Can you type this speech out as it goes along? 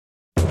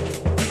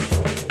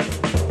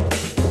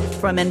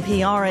From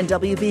NPR and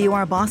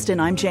WBUR Boston,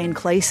 I'm Jane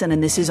Clayson,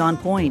 and this is On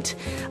Point.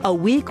 A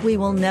week we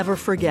will never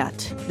forget.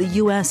 The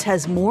U.S.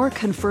 has more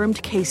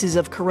confirmed cases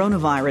of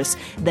coronavirus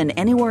than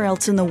anywhere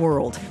else in the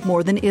world,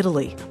 more than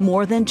Italy,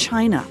 more than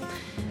China.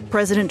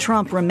 President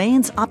Trump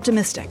remains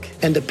optimistic.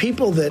 And the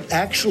people that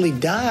actually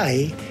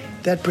die,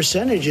 that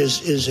percentage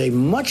is a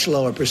much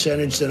lower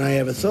percentage than I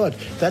ever thought.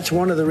 That's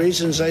one of the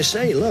reasons I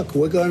say, look,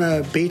 we're going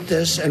to beat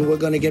this and we're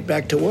going to get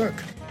back to work.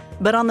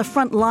 But on the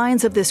front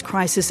lines of this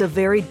crisis, a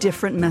very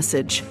different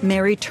message.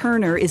 Mary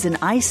Turner is an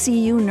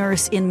ICU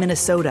nurse in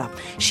Minnesota.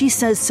 She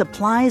says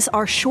supplies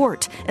are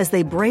short as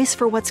they brace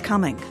for what's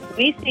coming.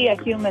 We see a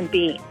human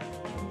being,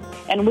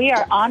 and we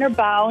are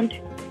honor-bound,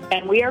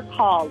 and we are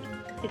called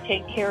to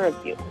take care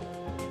of you.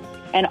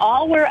 And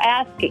all we're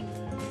asking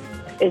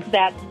is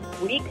that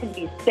we can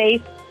be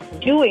safe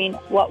doing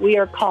what we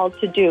are called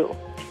to do,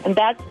 and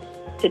that's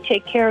to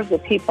take care of the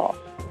people.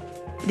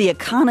 The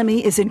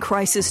economy is in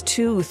crisis,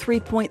 too.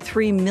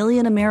 3.3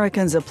 million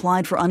Americans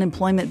applied for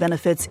unemployment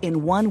benefits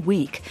in 1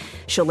 week.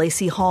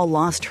 Shalacy Hall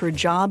lost her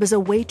job as a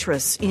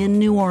waitress in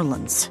New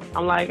Orleans.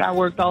 I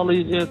worked all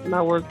these years and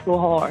I worked so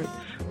hard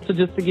to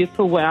get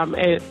to where I'm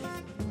at.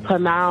 So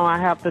now I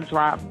have to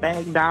drop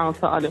back down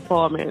to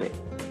unemployment.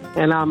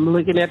 And I'm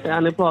looking at the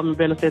unemployment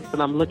benefits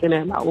and I'm looking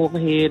at my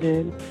overhead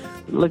and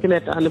looking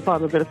at the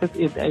unemployment benefits.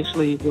 It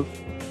actually was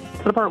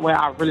to the point where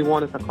I really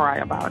wanted to cry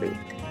about it.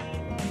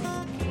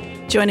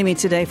 Joining me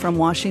today from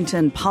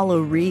Washington,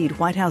 Paula Reid,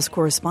 White House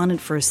correspondent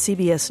for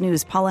CBS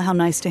News. Paula, how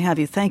nice to have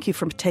you. Thank you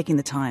for taking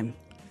the time.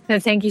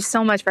 Thank you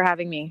so much for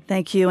having me.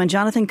 Thank you. And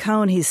Jonathan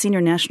Cohn, he's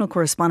senior national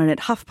correspondent at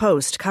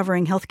HuffPost,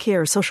 covering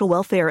healthcare, social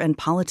welfare, and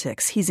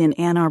politics. He's in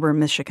Ann Arbor,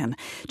 Michigan.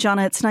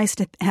 Jonna, it's nice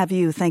to have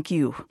you. Thank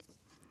you.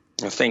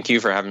 Thank you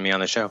for having me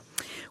on the show.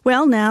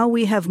 Well, now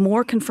we have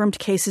more confirmed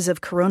cases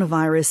of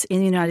coronavirus in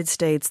the United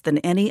States than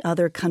any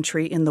other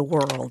country in the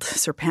world,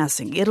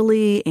 surpassing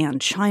Italy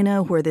and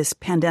China, where this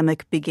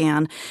pandemic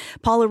began.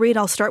 Paula Reid,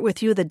 I'll start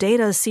with you. The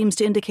data seems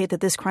to indicate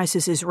that this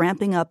crisis is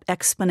ramping up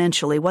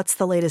exponentially. What's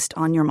the latest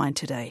on your mind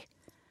today?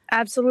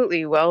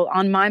 Absolutely. Well,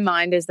 on my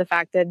mind is the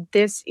fact that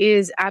this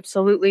is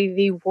absolutely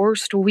the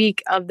worst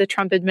week of the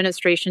Trump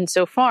administration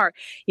so far.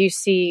 You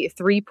see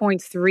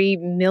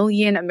 3.3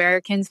 million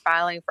Americans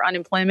filing for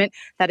unemployment.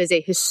 That is a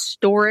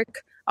historic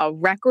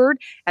record.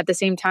 At the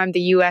same time,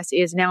 the U.S.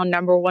 is now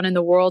number one in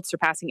the world,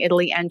 surpassing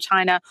Italy and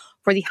China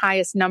for the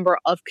highest number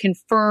of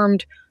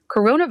confirmed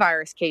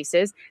coronavirus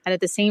cases. And at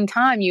the same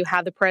time, you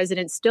have the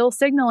president still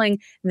signaling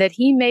that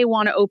he may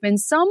want to open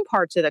some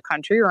parts of the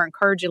country or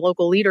encourage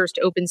local leaders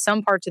to open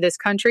some parts of this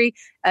country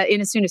in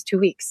as soon as 2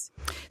 weeks.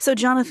 So,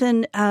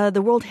 Jonathan,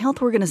 the World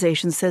Health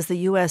Organization says the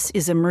U.S.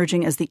 is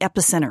emerging as the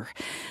epicenter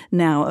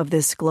now of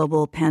this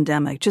global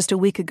pandemic. Just a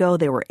week ago,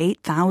 there were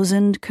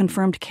 8,000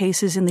 confirmed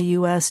cases in the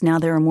U.S. Now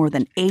there are more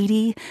than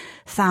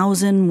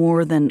 80,000.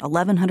 More than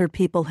 1,100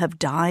 people have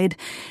died.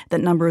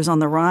 That number is on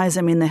the rise.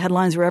 I mean, the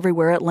headlines are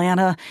everywhere.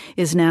 Atlanta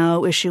is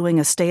now issuing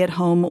a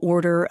stay-at-home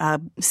order.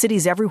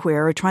 Cities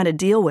everywhere are trying to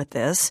deal with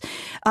this.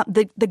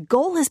 The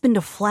goal has been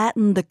to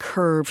flatten the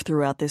curve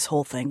throughout this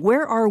whole thing.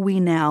 Where are we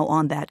now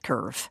on that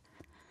curve?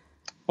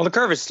 Well, the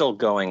curve is still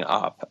going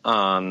up.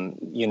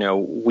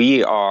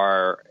 We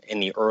are in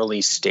the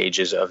early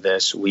stages of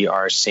this. We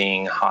are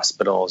seeing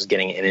hospitals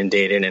getting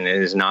inundated, and it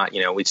is not,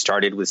 we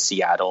started with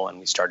Seattle and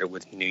we started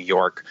with New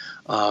York.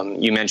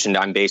 You mentioned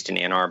I'm based in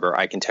Ann Arbor.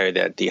 I can tell you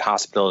that the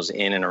hospitals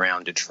in and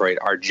around Detroit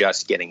are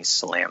just getting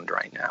slammed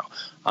right now.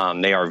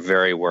 They are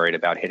very worried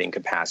about hitting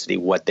capacity,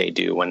 what they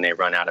do when they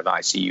run out of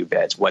ICU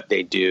beds, what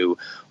they do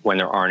when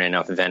there aren't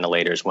enough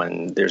ventilators,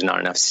 when there's not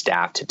enough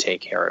staff to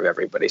take care of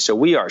everybody. So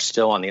we are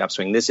still on the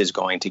upswing. This is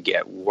going to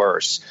get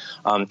worse.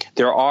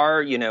 There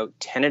are,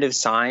 tentative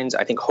signs,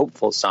 I think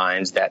hopeful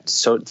signs that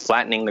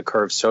flattening the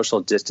curve,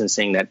 social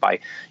distancing, that by,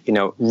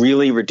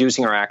 really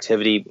reducing our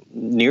activity,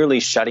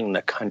 nearly shutting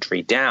the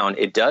country down,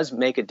 it does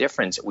make a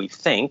difference, we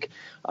think.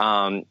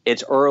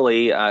 It's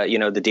early,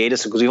 the data,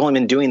 because we've only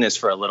been doing this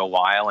for a little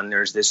while, and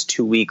there's this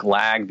 2-week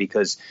lag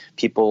because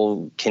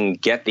people can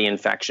get the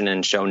infection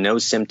and show no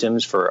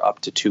symptoms for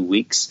up to 2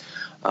 weeks.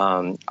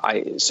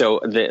 So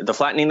the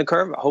flattening the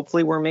curve,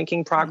 hopefully we're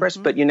making progress.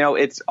 Mm-hmm. But,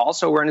 it's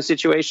also we're in a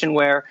situation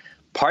where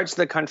parts of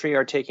the country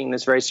are taking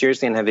this very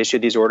seriously and have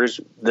issued these orders.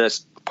 The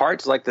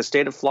parts like the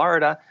state of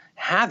Florida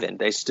haven't.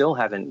 They still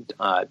haven't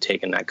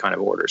taken that kind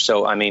of order.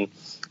 So,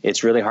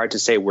 it's really hard to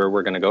say where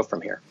we're going to go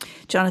from here.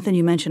 Jonathan,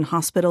 you mentioned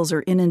hospitals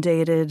are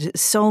inundated.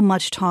 So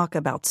much talk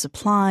about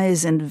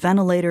supplies and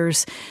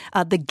ventilators.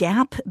 The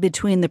gap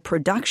between the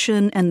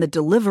production and the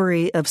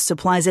delivery of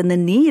supplies and the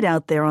need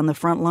out there on the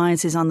front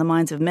lines is on the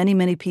minds of many,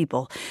 many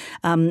people.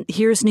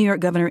 Here's New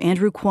York Governor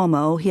Andrew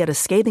Cuomo. He had a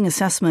scathing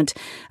assessment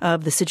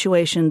of the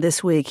situation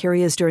this week. Here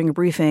he is during a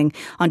briefing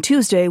on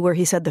Tuesday where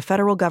he said the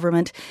federal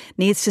government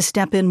needs to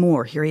step in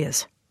more. Here he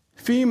is.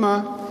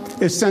 FEMA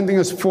is sending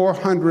us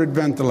 400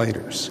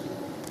 ventilators.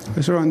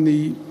 These are on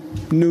the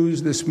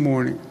news this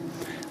morning.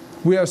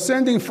 We are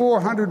sending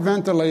 400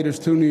 ventilators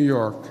to New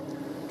York.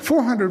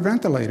 400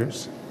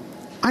 ventilators?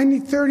 I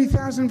need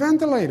 30,000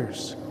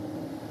 ventilators.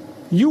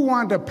 You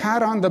want a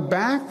pat on the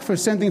back for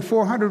sending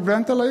 400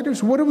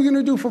 ventilators? What are we going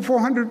to do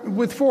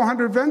with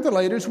 400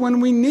 ventilators when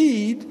we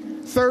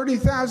need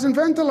 30,000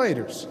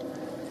 ventilators?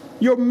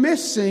 You're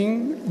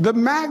missing the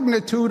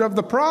magnitude of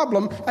the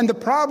problem, and the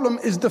problem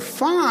is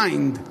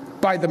defined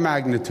by the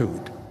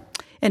magnitude.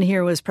 And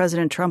here was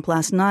President Trump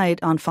last night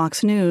on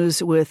Fox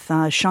News with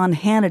Sean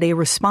Hannity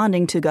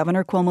responding to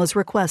Governor Cuomo's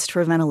request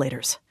for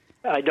ventilators.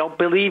 I don't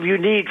believe you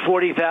need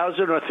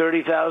 40,000 or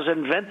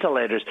 30,000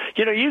 ventilators.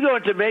 You know, you go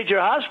into major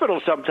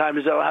hospitals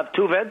sometimes, they'll have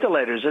 2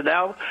 ventilators, and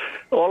now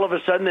all of a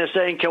sudden they're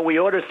saying, can we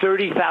order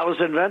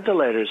 30,000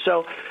 ventilators?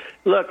 So,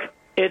 look,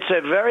 it's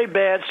a very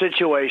bad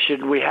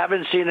situation. We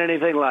haven't seen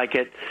anything like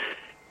it.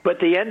 But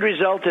the end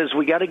result is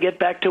we got to get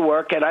back to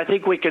work, and I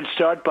think we can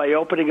start by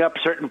opening up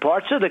certain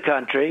parts of the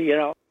country, you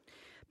know.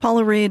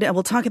 Paula Reid,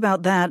 we'll talk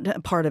about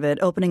that part of it,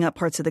 opening up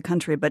parts of the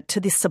country, but to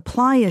the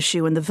supply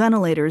issue and the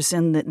ventilators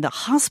and the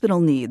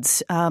hospital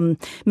needs,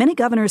 many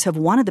governors have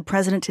wanted the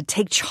president to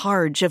take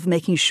charge of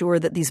making sure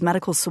that these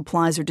medical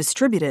supplies are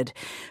distributed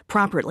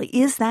properly.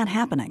 Is that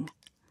happening?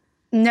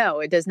 No,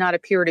 it does not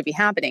appear to be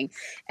happening.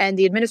 And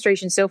the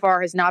administration so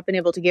far has not been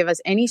able to give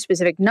us any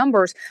specific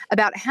numbers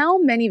about how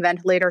many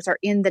ventilators are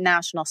in the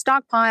national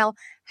stockpile,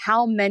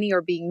 how many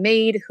are being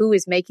made, who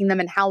is making them,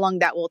 and how long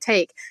that will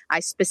take. I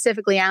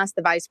specifically asked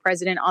the vice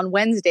president on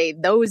Wednesday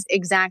those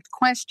exact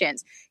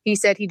questions. He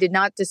said he did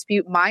not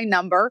dispute my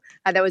number.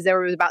 There was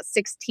about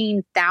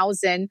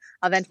 16,000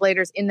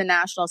 ventilators in the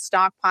national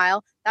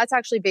stockpile. That's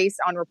actually based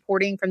on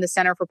reporting from the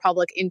Center for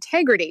Public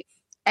Integrity.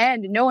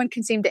 And no one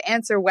can seem to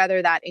answer whether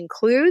that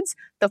includes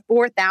the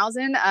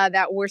 4,000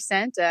 that were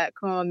sent.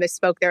 Cohn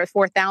misspoke there,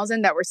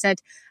 4,000 that were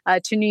sent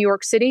to New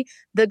York City.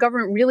 The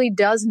government really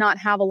does not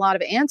have a lot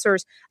of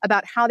answers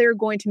about how they're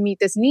going to meet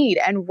this need.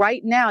 And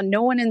right now,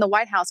 no one in the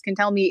White House can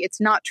tell me it's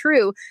not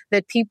true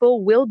that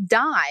people will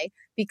die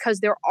because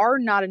there are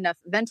not enough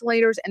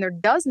ventilators, and there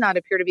does not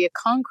appear to be a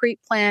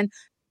concrete plan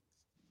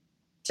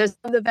to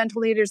the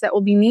ventilators that will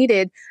be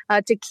needed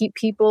to keep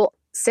people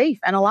safe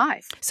and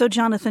alive. So,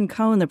 Jonathan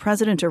Cohn, the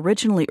president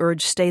originally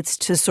urged states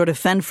to sort of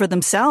fend for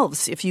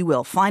themselves, if you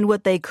will, find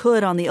what they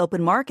could on the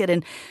open market.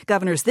 And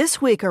governors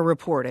this week are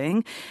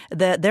reporting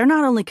that they're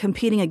not only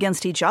competing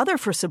against each other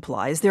for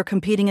supplies, they're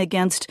competing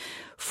against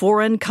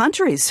foreign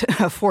countries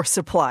for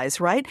supplies,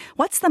 right?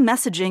 What's the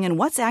messaging and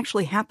what's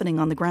actually happening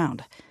on the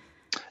ground?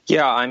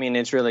 Yeah, I mean,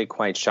 it's really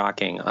quite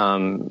shocking.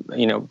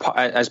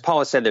 As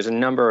Paula said, there's a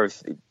number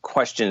of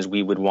questions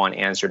we would want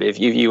answered. If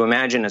you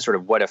imagine a sort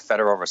of what a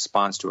federal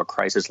response to a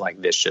crisis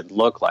like this should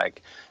look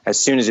like, as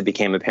soon as it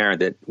became apparent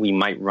that we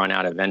might run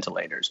out of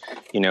ventilators,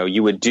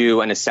 you would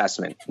do an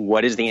assessment.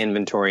 What is the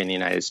inventory in the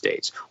United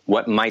States?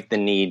 What might the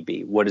need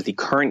be? What is the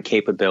current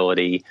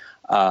capability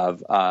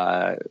of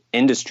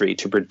industry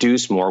to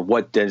produce more?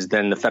 What does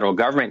then the federal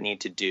government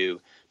need to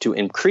do to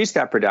increase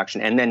that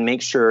production and then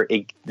make sure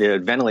the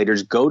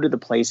ventilators go to the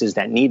places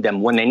that need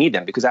them when they need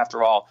them? Because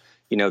after all,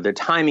 the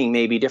timing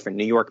may be different.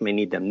 New York may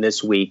need them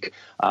this week.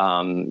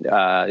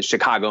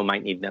 Chicago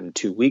might need them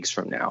 2 weeks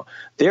from now.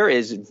 There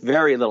is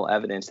very little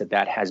evidence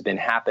that has been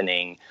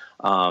happening,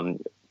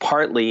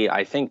 partly,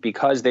 I think,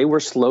 because they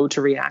were slow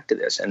to react to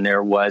this. And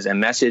there was a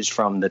message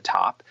from the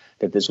top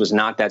that this was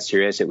not that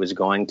serious. It was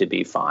going to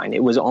be fine.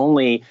 It was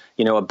only,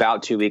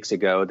 about 2 weeks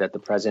ago that the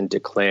president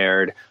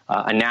declared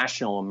a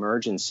national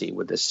emergency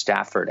with the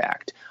Stafford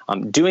Act.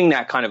 Doing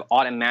that kind of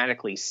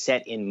automatically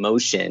set in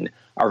motion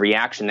a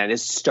reaction that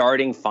is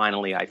starting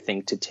finally, I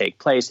think, to take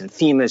place. And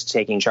FEMA is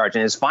taking charge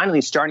and is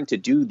finally starting to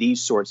do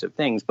these sorts of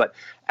things. But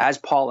as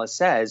Paula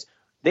says,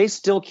 they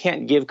still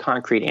can't give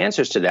concrete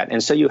answers to that.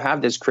 And so you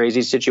have this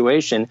crazy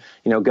situation.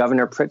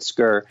 Governor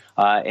Pritzker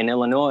in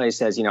Illinois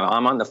says,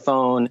 I'm on the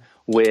phone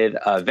with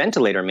a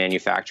ventilator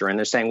manufacturer, and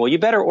they're saying, well, you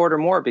better order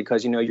more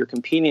because, you're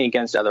competing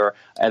against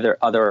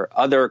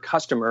other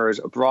customers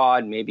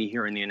abroad, maybe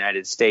here in the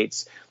United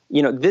States.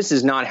 This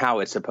is not how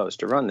it's supposed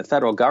to run. The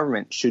federal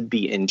government should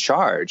be in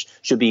charge,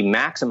 should be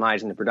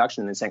maximizing the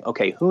production and saying,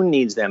 okay, who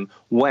needs them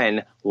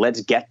when?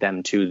 Let's get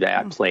them to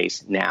that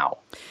place now.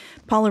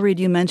 Paula Reid,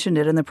 you mentioned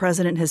it, and the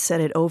president has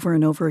said it over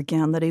and over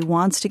again that he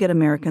wants to get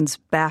Americans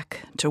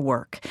back to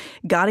work.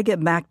 Got to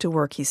get back to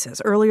work, he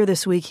says. Earlier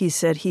this week, he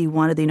said he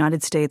wanted the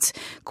United States,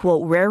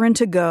 quote, raring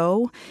to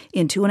go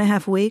in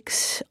 2.5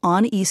 weeks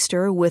on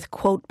Easter with,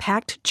 quote,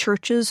 packed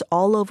churches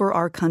all over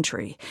our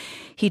country.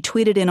 He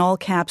tweeted in all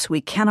caps,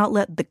 we cannot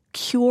let the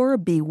cure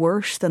be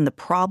worse than the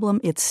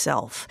problem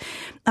itself.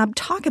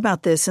 Talk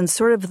about this and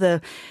sort of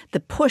the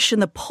push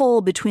and the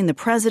pull between the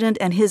president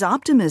and his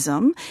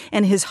optimism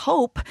and his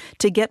hope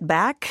to get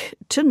back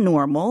to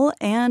normal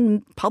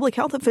and public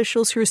health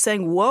officials who are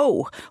saying,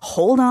 whoa,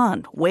 hold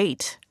on,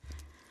 wait.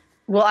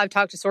 Well, I've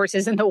talked to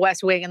sources in the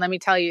West Wing, and let me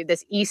tell you,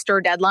 this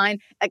Easter deadline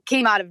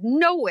came out of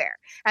nowhere.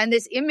 And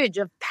this image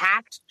of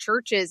packed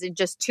churches in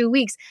just 2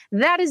 weeks,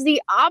 that is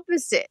the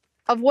opposite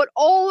of what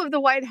all of the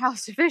White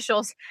House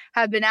officials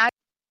have been asking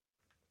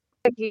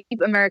to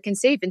keep Americans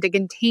safe and to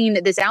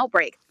contain this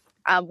outbreak.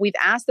 We've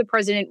asked the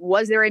president,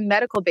 was there a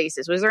medical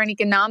basis? Was there an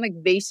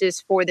economic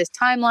basis for this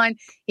timeline?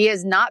 He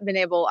has not been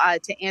able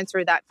to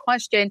answer that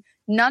question.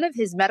 None of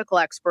his medical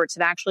experts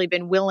have actually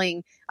been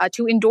willing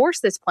to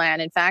endorse this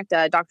plan. In fact,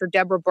 Dr.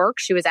 Deborah Birx,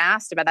 she was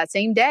asked about that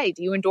same day,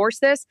 do you endorse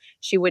this?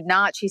 She would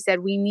not. She said,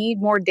 we need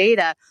more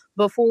data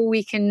before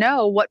we can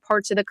know what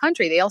parts of the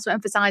country. They also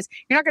emphasize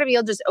you're not going to be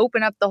able to just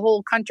open up the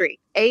whole country.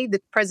 A,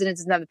 the president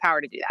doesn't have the power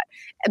to do that.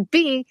 And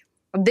B,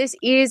 this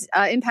is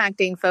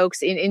impacting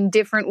folks in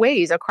different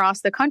ways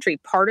across the country.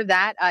 Part of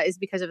that is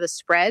because of the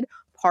spread.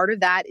 Part of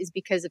that is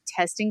because of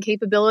testing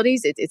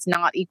capabilities. It's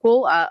not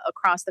equal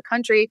across the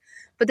country.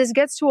 But this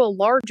gets to a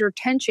larger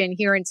tension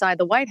here inside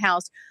the White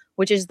House,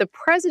 which is the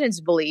president's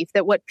belief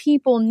that what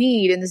people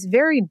need in this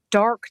very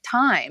dark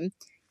time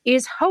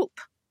is hope.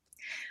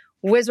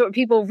 Whereas what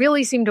people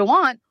really seem to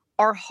want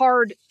are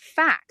hard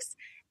facts.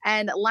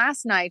 And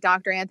last night,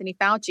 Dr. Anthony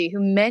Fauci, who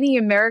many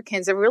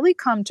Americans have really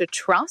come to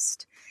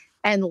trust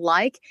and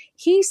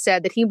he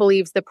said that he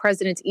believes the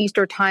president's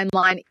Easter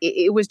timeline,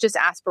 it was just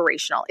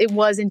aspirational. It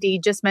was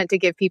indeed just meant to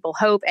give people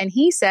hope. And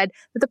he said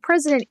that the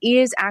president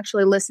is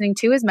actually listening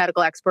to his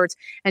medical experts.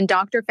 And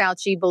Dr.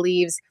 Fauci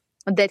believes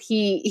that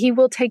he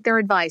will take their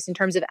advice in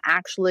terms of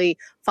actually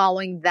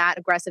following that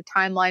aggressive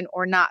timeline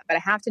or not. But I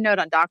have to note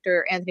on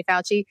Dr. Anthony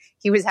Fauci,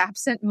 he was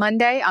absent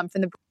Monday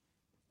from the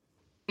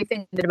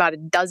briefing, did about a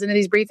dozen of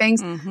these briefings.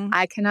 Mm-hmm.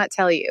 I cannot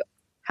tell you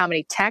how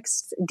many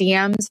texts,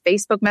 DMs,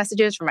 Facebook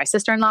messages from my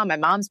sister-in-law, my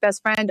mom's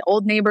best friend,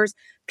 old neighbors.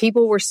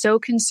 People were so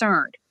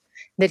concerned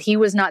that he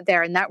was not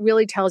there. And that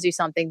really tells you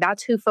something.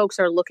 That's who folks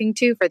are looking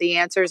to for the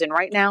answers. And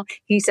right now,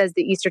 he says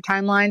the Easter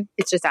timeline,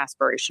 it's just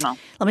aspirational.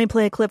 Let me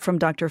play a clip from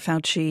Dr.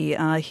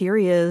 Fauci. Here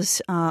he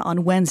is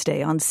on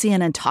Wednesday on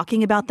CNN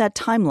talking about that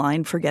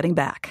timeline for getting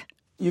back.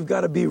 You've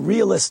got to be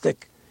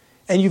realistic,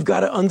 and you've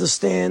got to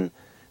understand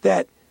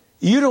that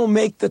you don't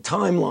make the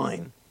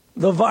timeline.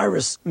 The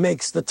virus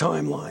makes the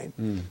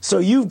timeline. So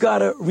you've got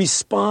to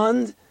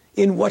respond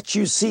in what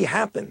you see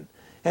happen.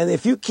 And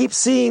if you keep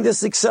seeing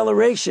this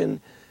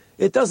acceleration,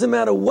 it doesn't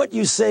matter what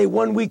you say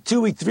 1 week,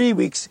 2 weeks, 3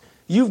 weeks.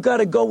 You've got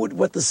to go with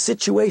what the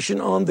situation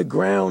on the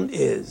ground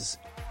is.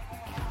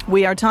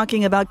 We are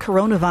talking about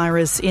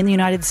coronavirus in the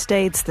United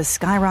States, the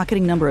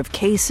skyrocketing number of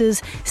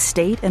cases,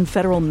 state and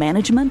federal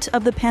management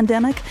of the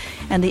pandemic,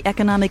 and the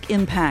economic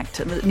impact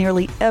that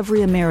nearly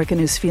every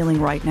American is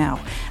feeling right now.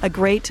 A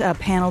great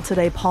panel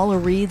today. Paula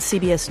Reid,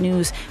 CBS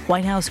News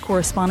White House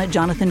correspondent,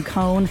 Jonathan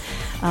Cohn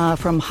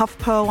from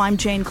HuffPo. I'm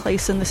Jane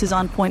Clayson. This is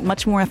On Point.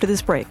 Much more after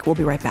this break. We'll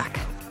be right back.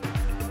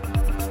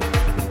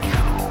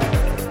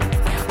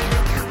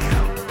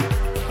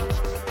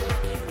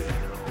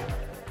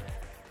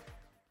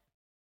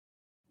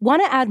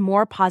 Want to add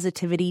more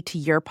positivity to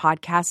your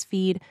podcast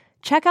feed?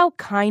 Check out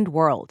Kind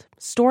World,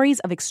 stories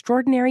of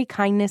extraordinary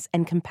kindness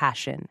and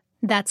compassion.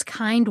 That's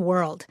Kind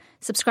World.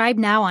 Subscribe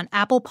now on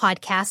Apple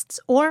Podcasts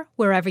or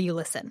wherever you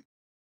listen.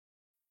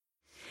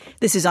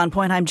 This is On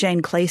Point. I'm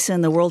Jane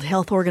Clayson. The World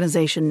Health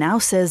Organization now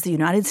says the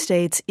United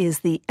States is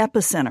the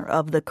epicenter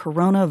of the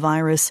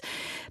coronavirus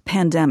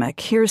pandemic.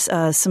 Here's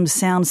some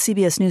sound.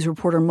 CBS News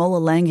reporter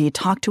Mola Lenghi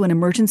talked to an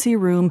emergency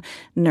room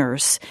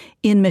nurse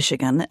in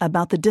Michigan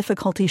about the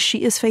difficulties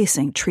she is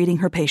facing treating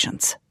her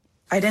patients.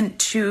 I didn't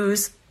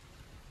choose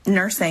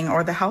nursing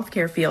or the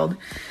healthcare field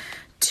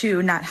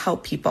to not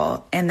help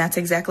people. And that's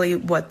exactly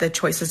what the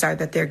choices are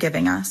that they're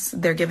giving us.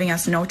 They're giving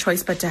us no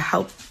choice but to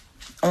help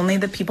only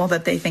the people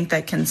that they think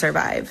that can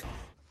survive.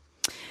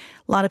 A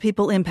lot of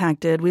people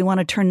impacted. We want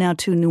to turn now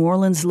to New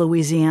Orleans,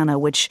 Louisiana,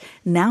 which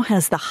now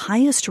has the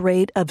highest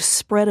rate of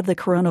spread of the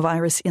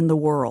coronavirus in the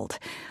world.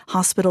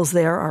 Hospitals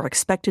there are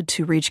expected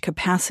to reach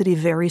capacity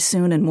very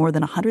soon, and more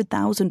than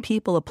 100,000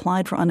 people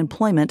applied for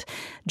unemployment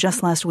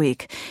just last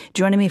week.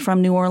 Joining me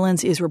from New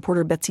Orleans is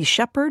reporter Betsy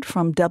Shepard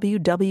from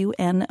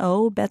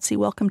WWNO. Betsy,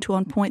 welcome to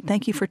On Point.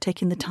 Thank you for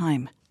taking the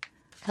time.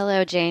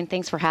 Hello, Jane.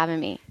 Thanks for having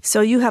me.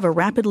 So you have a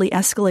rapidly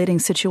escalating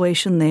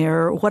situation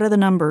there. What are the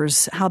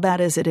numbers? How bad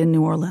is it in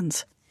New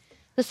Orleans?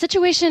 The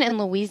situation in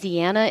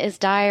Louisiana is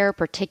dire,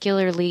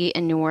 particularly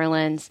in New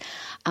Orleans.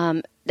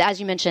 As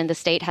you mentioned, the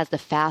state has the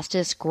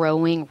fastest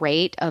growing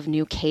rate of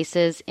new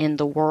cases in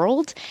the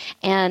world.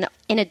 And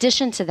in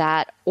addition to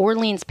that,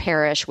 Orleans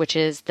Parish, which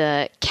is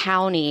the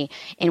county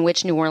in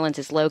which New Orleans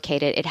is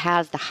located, it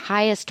has the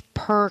highest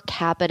per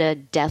capita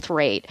death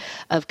rate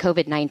of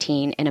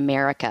COVID-19 in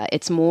America.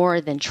 It's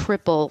more than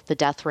triple the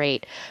death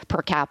rate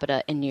per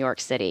capita in New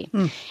York City.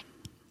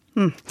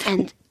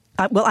 And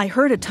well, I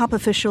heard a top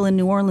official in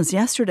New Orleans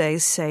yesterday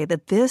say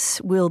that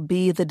this will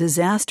be the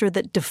disaster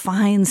that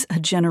defines a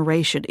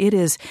generation. It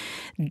is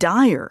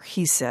dire,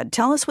 he said.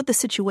 Tell us what the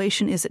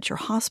situation is at your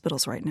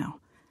hospitals right now.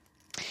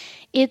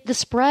 The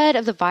spread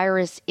of the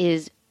virus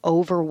is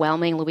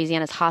overwhelming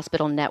Louisiana's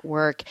hospital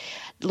network.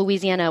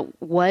 Louisiana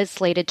was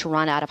slated to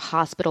run out of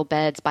hospital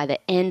beds by the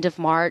end of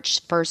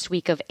March, first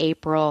week of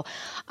April.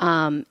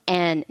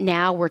 And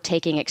now we're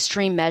taking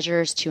extreme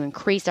measures to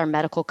increase our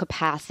medical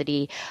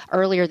capacity.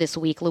 Earlier this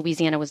week,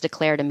 Louisiana was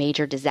declared a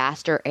major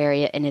disaster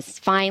area and is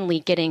finally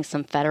getting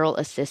some federal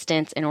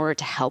assistance in order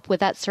to help with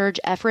that surge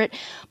effort.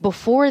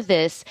 Before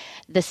this,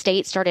 the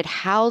state started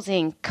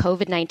housing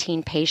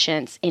COVID-19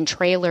 patients in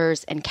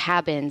trailers and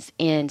cabins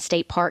in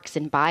state parks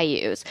and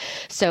bayous.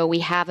 So we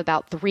have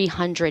about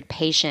 300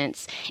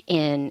 patients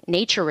in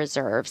nature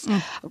reserves.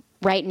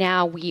 Right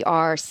now, we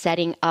are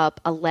setting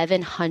up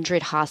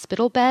 1,100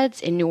 hospital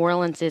beds in New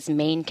Orleans'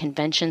 main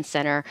convention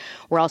center.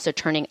 We're also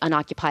turning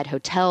unoccupied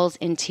hotels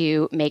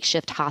into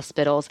makeshift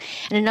hospitals.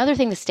 And another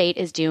thing the state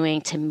is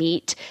doing to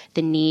meet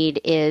the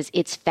need is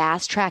it's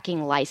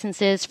fast-tracking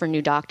licenses for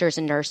new doctors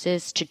and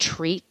nurses to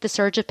treat the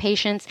surge of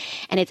patients,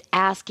 and it's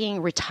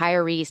asking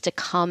retirees to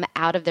come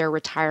out of their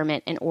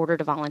retirement in order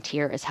to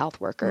volunteer as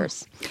health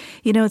workers.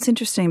 You know, it's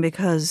interesting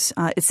because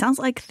it sounds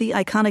like the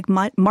iconic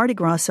Mardi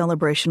Gras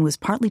celebration was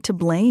partly to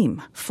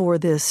blame for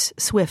this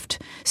swift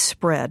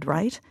spread,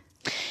 right?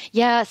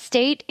 Yeah,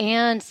 state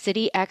and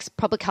city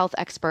public health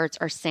experts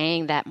are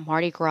saying that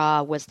Mardi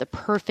Gras was the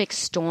perfect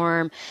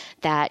storm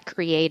that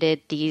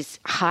created these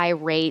high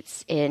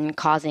rates in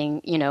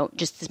causing,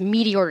 just this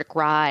meteoric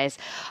rise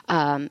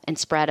and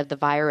spread of the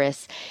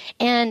virus.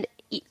 And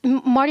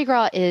Mardi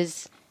Gras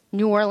is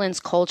New Orleans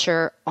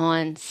culture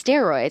on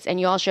steroids. And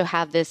you also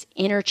have this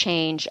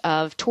interchange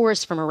of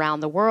tourists from around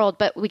the world.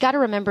 But we got to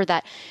remember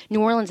that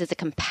New Orleans is a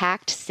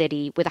compact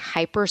city with a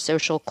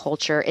hyper-social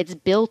culture. It's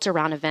built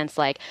around events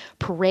like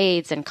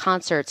parades and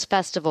concerts,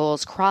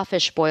 festivals,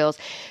 crawfish boils.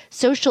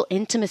 Social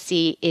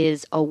intimacy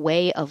is a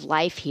way of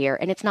life here.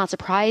 And it's not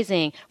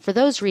surprising for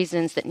those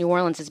reasons that New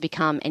Orleans has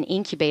become an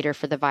incubator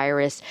for the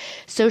virus.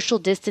 Social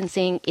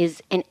distancing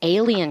is an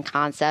alien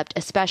concept,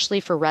 especially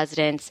for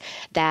residents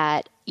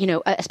that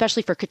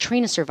especially for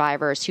Katrina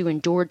survivors who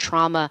endured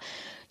trauma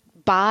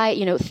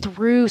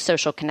through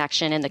social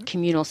connection and the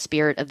communal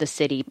spirit of the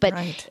city.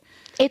 But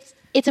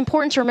it's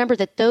important to remember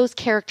that those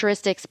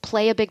characteristics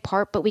play a big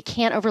part, but we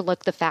can't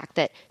overlook the fact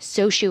that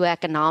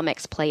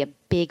socioeconomics play a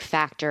big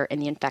factor in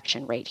the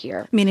infection rate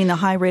here. Meaning the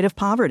high rate of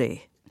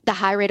poverty. The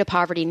high rate of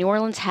poverty. New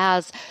Orleans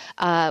has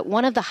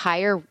one of the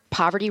higher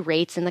poverty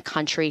rates in the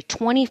country.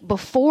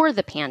 Before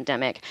the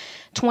pandemic,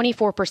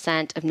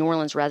 24% of New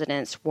Orleans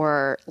residents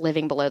were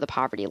living below the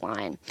poverty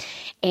line.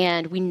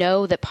 And we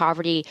know that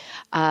poverty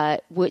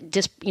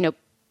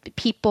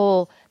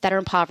people that are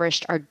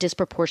impoverished are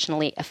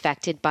disproportionately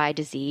affected by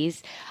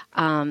disease.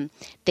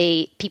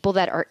 People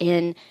that are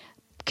in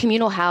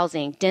communal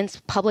housing,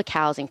 dense public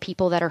housing,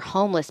 people that are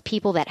homeless,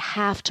 people that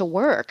have to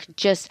work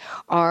just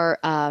have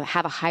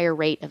a higher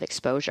rate of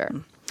exposure.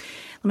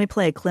 Let me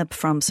play a clip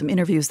from some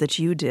interviews that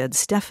you did.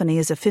 Stephanie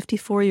is a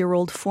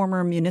 54-year-old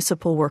former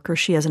municipal worker.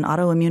 She has an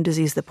autoimmune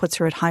disease that puts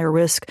her at higher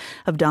risk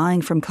of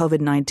dying from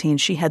COVID-19.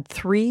 She had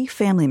 3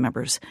 family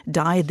members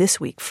die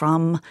this week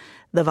from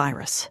the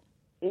virus.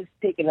 It's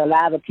taking a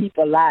lot of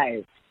people's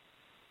lives.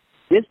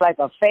 It's like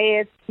a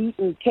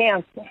fast-eating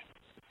cancer.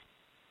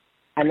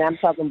 And I'm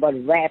talking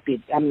about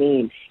rapid. I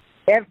mean,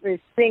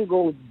 every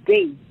single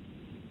day,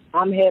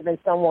 I'm having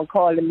someone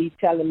calling me,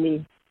 telling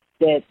me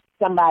that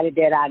somebody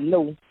that I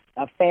know,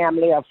 a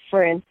family, a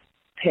friend,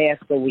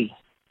 passed away.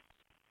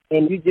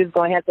 And you're just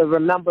going to have to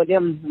remember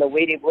them the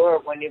way they were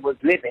when they was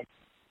living,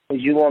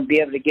 because you won't be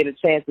able to get a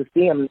chance to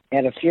see them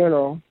at a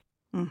funeral.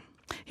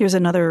 Here's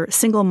another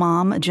single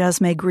mom,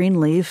 Jasmine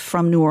Greenleaf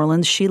from New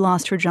Orleans. She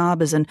lost her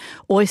job as an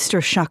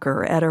oyster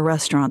shucker at a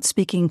restaurant.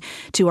 Speaking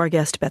to our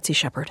guest, Betsy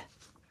Shepard.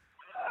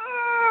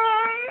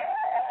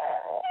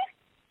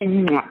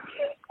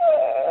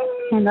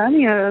 Hello,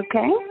 you're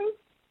okay?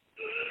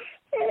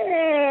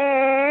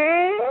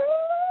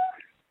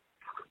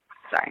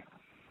 Sorry.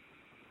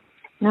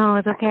 No,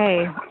 it's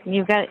okay.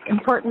 You've got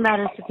important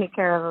matters to take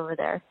care of over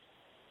there.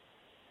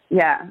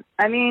 Yeah.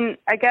 I mean,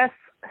 I guess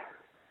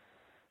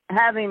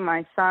having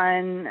my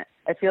son,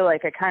 I feel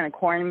like I kind of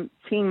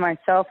quarantine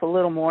myself a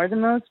little more than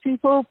most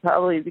people,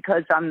 probably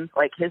because I'm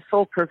like his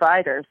sole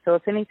provider. So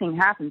if anything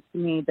happens to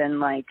me,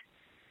 then like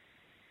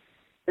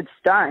it's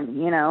done,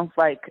 you know,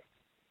 like,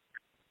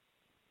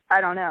 I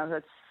don't know.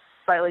 That's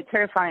slightly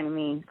terrifying to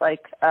me.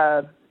 Like,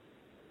 that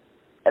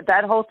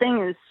whole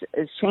thing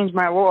has changed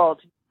my world.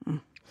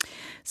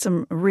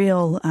 Some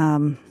real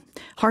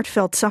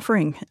heartfelt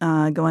suffering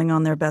going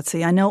on there,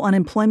 Betsy. I know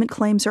unemployment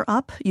claims are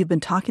up. You've been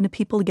talking to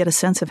people to get a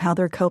sense of how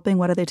they're coping.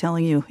 What are they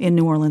telling you in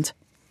New Orleans?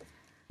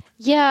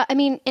 Yeah, I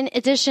mean, in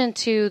addition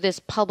to this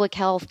public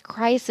health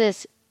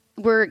crisis,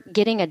 we're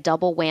getting a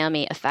double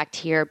whammy effect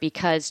here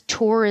because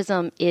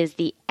tourism is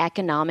the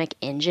economic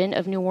engine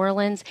of New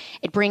Orleans.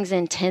 It brings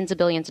in tens of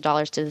billions of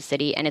dollars to the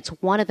city, and it's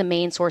one of the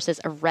main sources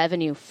of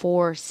revenue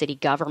for city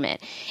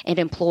government. It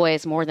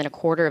employs more than a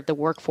quarter of the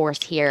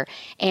workforce here,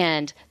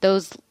 and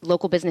those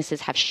local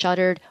businesses have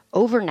shuttered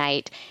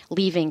overnight,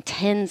 leaving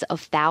tens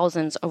of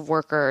thousands of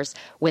workers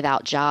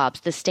without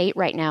jobs. The state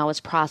right now is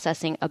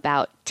processing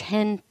about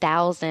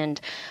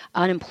 10,000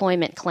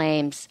 unemployment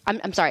claims.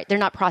 I'm sorry, they're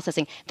not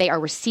processing. They are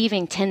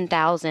receiving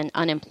 10,000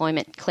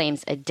 unemployment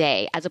claims a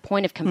day. As a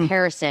point of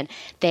comparison,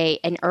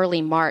 in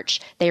early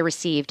March, they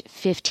received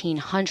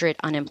 1,500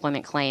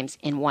 unemployment claims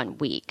in 1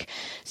 week.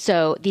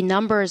 So the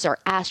numbers are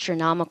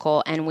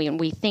astronomical, and when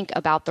we think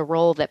about the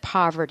role that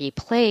poverty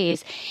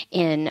plays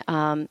in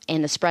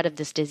the spread of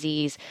this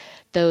disease,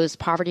 those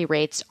poverty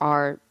rates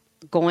are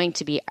going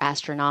to be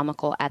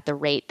astronomical at the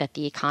rate that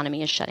the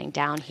economy is shutting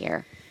down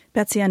here.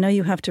 Betsy, I know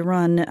you have to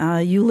run.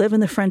 You live in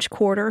the French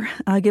Quarter.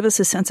 Give us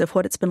a sense of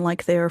what it's been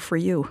like there for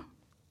you.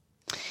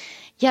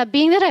 Yeah,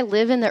 being that I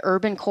live in the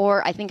urban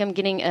core, I think I'm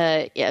getting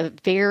a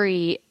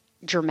very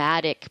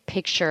dramatic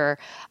picture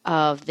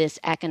of this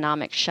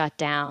economic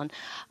shutdown.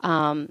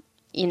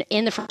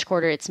 In the French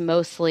Quarter, it's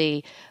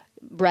mostly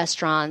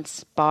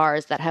restaurants,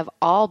 bars that have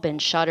all been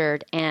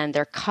shuttered, and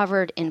they're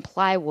covered in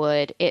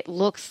plywood. It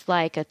looks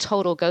like a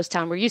total ghost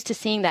town. We're used to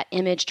seeing that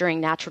image during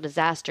natural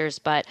disasters,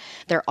 but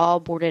they're all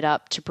boarded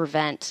up to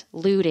prevent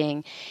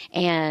looting.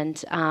 And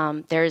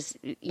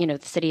the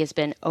city has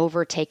been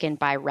overtaken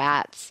by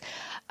rats.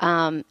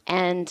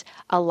 And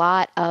a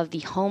lot of the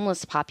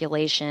homeless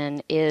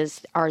population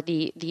are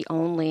the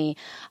only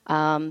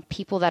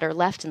people that are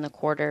left in the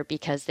quarter,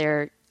 because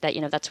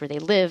that's where they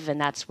live,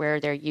 and that's where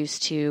they're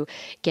used to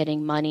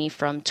getting money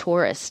from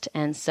tourists.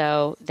 And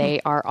so they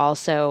are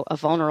also a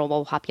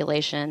vulnerable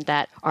population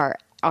that are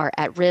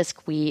at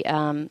risk. We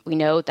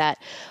know that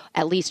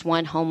at least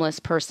one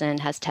homeless person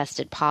has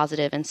tested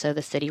positive, and so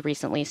the city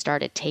recently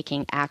started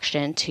taking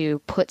action to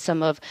put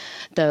some of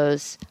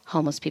those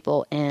homeless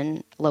people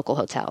in local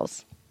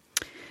hotels.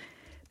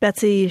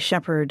 Betsy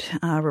Shepard,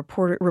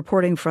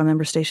 reporting from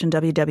member station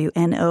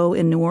WWNO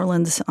in New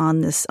Orleans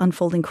on this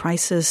unfolding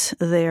crisis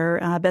there.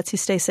 Betsy,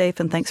 stay safe,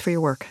 and thanks for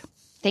your work.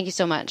 Thank you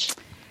so much.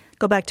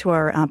 Go back to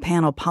our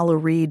panel, Paula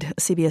Reid,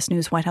 CBS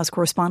News White House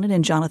correspondent,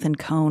 and Jonathan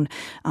Cohn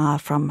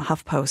from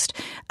HuffPost.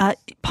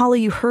 Paula,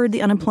 you heard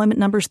the unemployment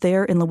numbers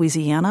there in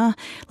Louisiana.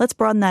 Let's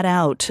broaden that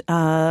out.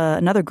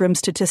 Another grim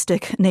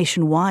statistic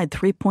nationwide,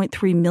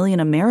 3.3 million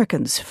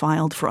Americans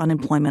filed for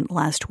unemployment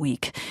last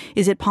week.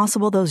 Is it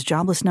possible those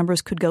jobless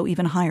numbers could go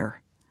even higher?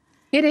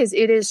 It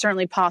is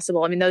certainly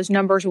possible. I mean, those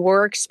numbers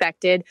were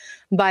expected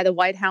by the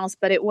White House,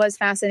 but it was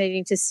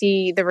fascinating to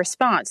see the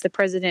response. The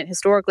president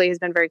historically has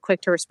been very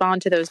quick to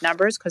respond to those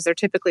numbers because they're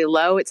typically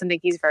low. It's something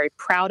he's very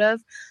proud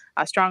of.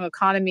 A strong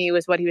economy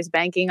was what he was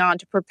banking on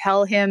to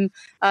propel him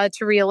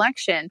to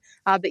re-election.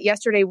 But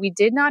yesterday, we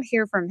did not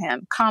hear from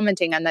him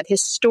commenting on that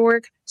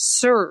historic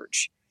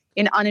surge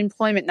in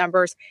unemployment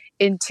numbers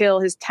until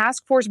his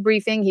task force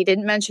briefing. He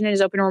didn't mention in his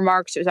opening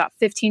remarks. It was about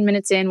 15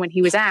 minutes in when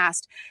he was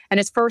asked. And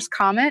his first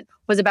comment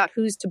was about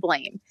who's to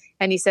blame.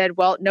 And he said,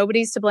 well,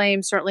 nobody's to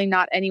blame, certainly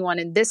not anyone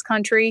in this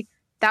country.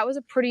 That was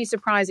a pretty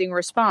surprising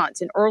response.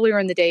 And earlier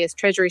in the day, as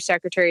Treasury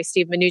Secretary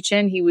Steve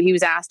Mnuchin, he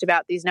was asked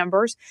about these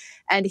numbers,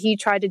 and he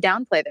tried to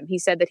downplay them. He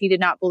said that he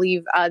did not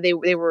believe they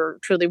were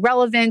truly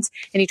relevant,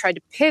 and he tried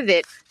to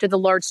pivot to the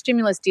large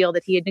stimulus deal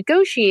that he had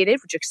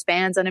negotiated, which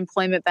expands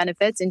unemployment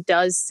benefits and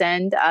does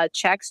send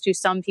checks to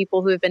some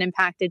people who have been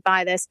impacted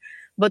by this.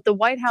 But the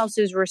White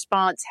House's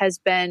response has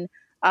been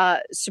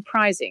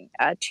surprising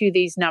to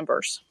these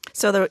numbers.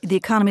 So the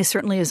economy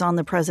certainly is on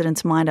the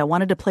president's mind. I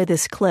wanted to play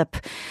this clip.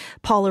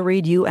 Paula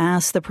Reid, you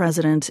asked the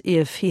president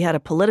if he had a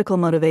political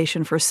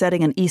motivation for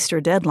setting an Easter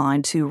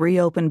deadline to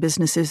reopen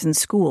businesses and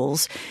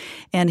schools.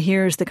 And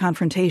here's the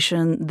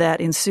confrontation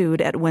that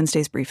ensued at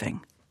Wednesday's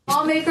briefing.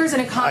 Lawmakers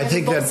and economists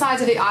on both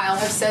sides of the aisle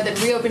have said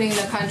that reopening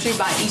the country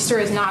by Easter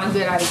is not a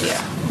good idea.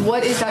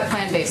 What is that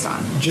plan based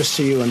on? Just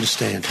so you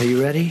understand, are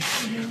you ready?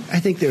 I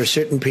think there are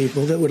certain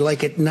people that would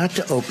like it not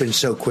to open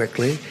so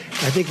quickly.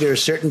 I think there are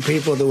certain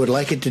people that would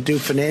like it to do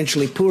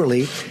financially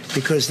poorly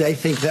because they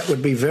think that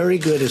would be very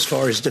good as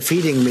far as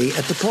defeating me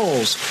at the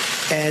polls.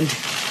 And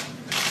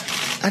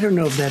I don't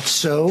know if that's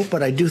so,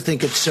 but I do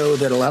think it's so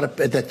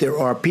that there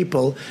are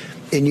people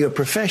in your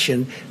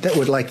profession that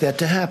would like that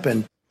to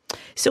happen.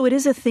 So it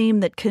is a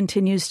theme that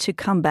continues to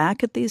come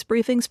back at these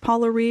briefings,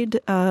 Paula Reid,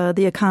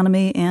 the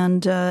economy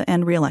and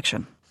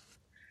re-election.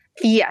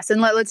 Yes, and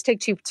let's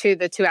take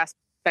the two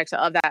aspects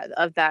of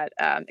that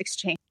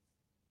exchange.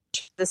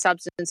 The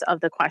substance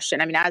of the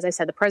question. I mean, as I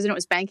said, the president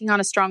was banking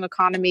on a strong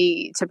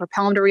economy to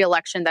propel him to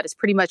re-election that has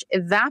pretty much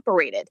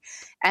evaporated.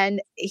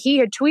 And he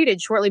had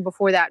tweeted shortly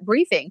before that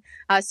briefing,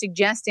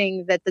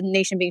 suggesting that the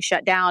nation being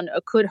shut down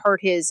could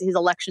hurt his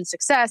election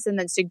success, and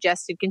then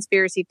suggested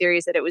conspiracy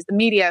theories that it was the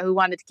media who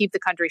wanted to keep the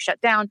country shut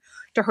down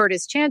to hurt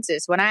his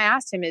chances. When I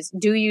asked him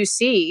do you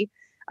see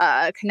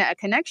a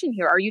connection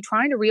here? Are you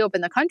trying to reopen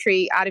the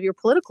country out of your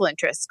political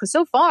interests? Because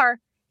so far,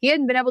 he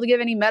hadn't been able to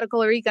give any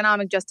medical or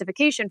economic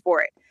justification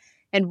for it.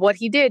 And what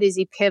he did is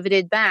he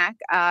pivoted back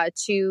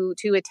to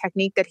a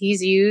technique that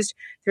he's used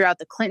throughout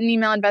the Clinton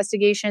email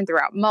investigation,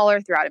 throughout Mueller,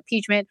 throughout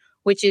impeachment,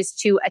 which is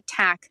to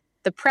attack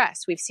the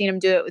press. We've seen him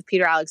do it with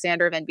Peter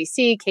Alexander of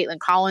NBC. Caitlin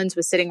Collins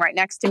was sitting right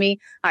next to me.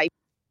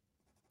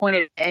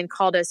 pointed and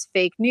called us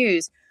fake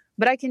news.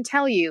 But I can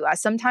tell you,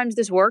 sometimes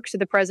this works. So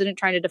the president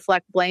trying to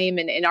deflect blame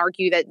and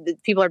argue that the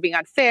people are being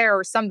unfair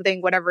or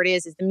something, whatever it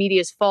is the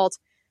media's fault.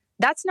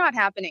 That's not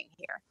happening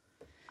here.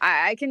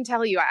 I can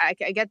tell you, I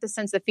get the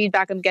sense, the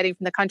feedback I'm getting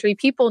from the country.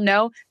 People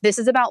know this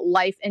is about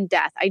life and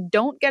death. I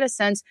don't get a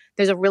sense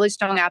there's a really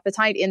strong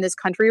appetite in this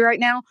country right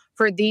now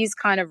for these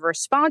kind of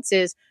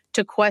responses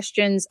to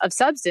questions of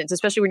substance,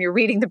 especially when you're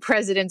reading the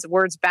president's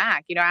words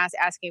back,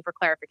 asking for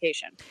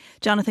clarification.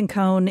 Jonathan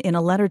Cohn, in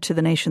a letter to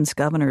the nation's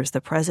governors, the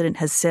president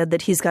has said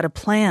that he's got a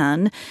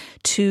plan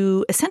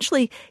to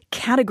essentially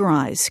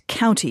categorize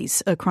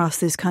counties across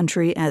this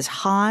country as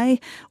high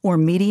or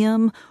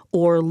medium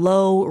or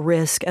low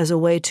risk as a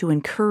way to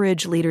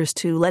encourage leaders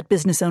to let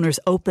business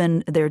owners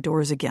open their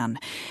doors again.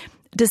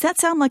 Does that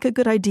sound like a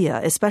good idea,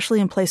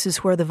 especially in places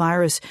where the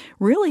virus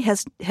really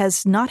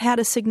has not had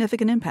a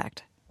significant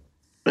impact?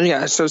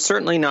 Yeah, so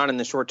certainly not in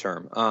the short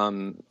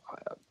term.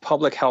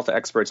 Public health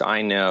experts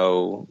I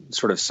know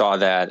sort of saw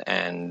that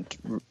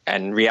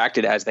and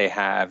reacted as they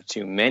have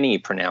to many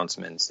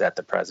pronouncements that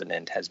the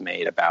president has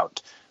made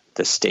about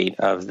the state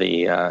of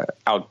the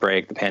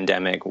outbreak, the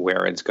pandemic,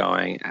 where it's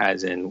going,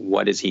 as in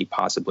what is he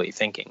possibly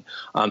thinking.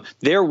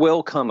 There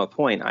will come a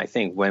point, I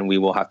think, when we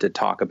will have to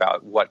talk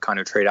about what kind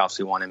of trade-offs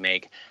we want to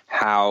make,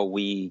 how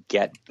we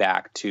get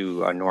back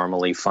to a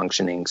normally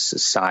functioning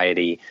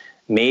society.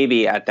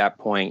 Maybe at that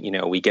point,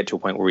 we get to a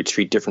point where we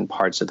treat different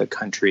parts of the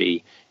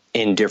country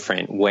in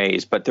different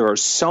ways. But there are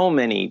so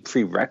many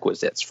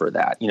prerequisites for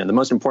that. The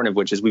most important of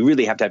which is we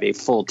really have to have a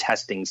full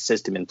testing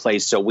system in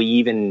place so we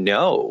even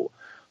know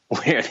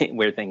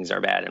where things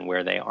are bad and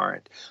where they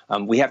aren't.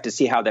 We have to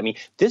see how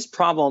this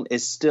problem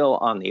is still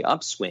on the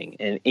upswing,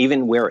 and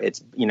even where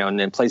it's, in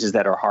the places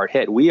that are hard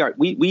hit,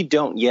 we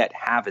don't yet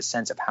have a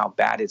sense of how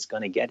bad it's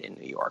going to get in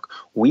New York.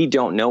 We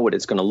don't know what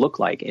it's going to look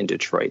like in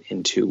Detroit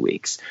in 2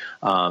 weeks.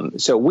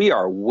 So we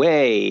are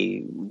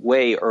way,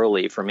 way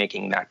early for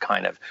making that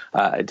kind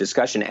of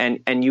discussion.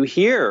 And you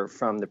hear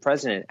from the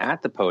president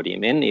at the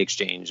podium in the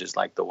exchanges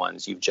like the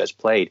ones you've just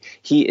played,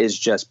 he is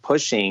just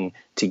pushing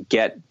to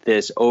get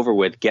this over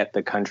with, get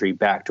the country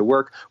back to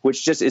work,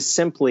 which just is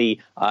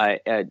simply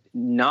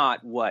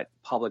not what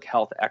public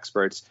health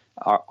experts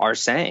are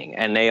saying.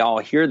 And they all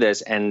hear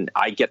this, and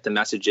I get the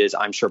messages.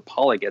 I'm sure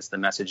Paula gets the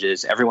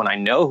messages. Everyone I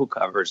know who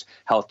covers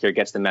healthcare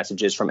gets the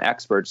messages from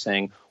experts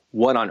saying,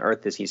 what on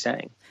earth is he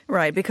saying?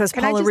 Right, because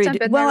Can Paula Reid.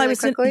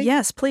 Quickly?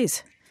 Yes,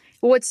 please.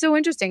 What's so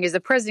interesting is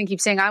the president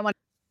keeps saying, I want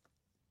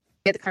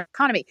to get the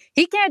economy.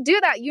 He can't do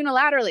that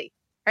unilaterally.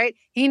 Right?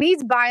 He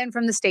needs buy-in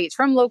from the states,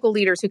 from local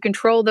leaders who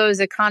control those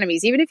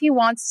economies. Even if he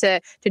wants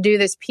to do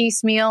this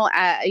piecemeal,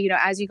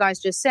 as you guys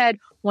just said,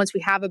 once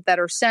we have a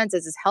better sense,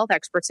 as his health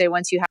experts say,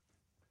 once you have,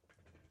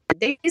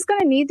 he's going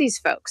to need these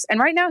folks. And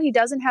right now he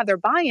doesn't have their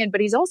buy-in,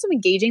 but he's also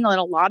engaging in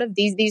a lot of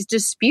these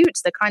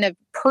disputes, the kind of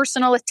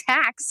personal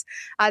attacks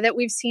that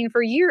we've seen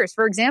for years.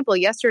 For example,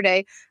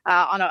 yesterday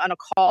on a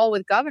call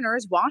with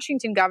governors,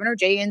 Washington Governor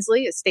Jay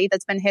Inslee, a state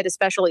that's been hit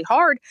especially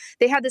hard,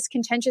 they had this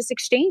contentious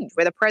exchange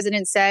where the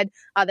president said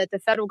that the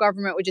federal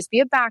government would just be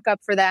a backup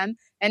for them.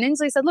 And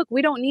Inslee said, look,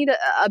 we don't need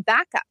a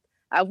backup.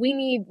 We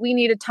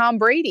need a Tom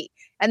Brady.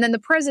 And then the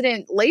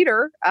president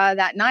later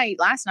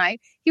last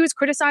night, he was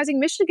criticizing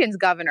Michigan's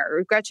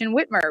governor, Gretchen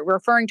Whitmer,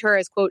 referring to her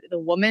as, quote, the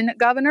woman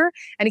governor,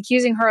 and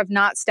accusing her of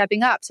not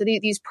stepping up. So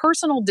these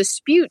personal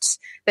disputes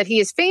that he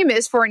is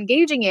famous for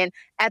engaging in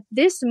at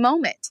this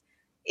moment,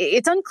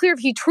 it's unclear if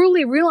he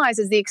truly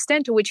realizes the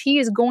extent to which he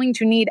is going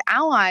to need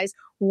allies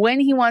when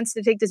he wants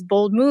to take this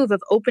bold move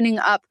of opening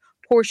up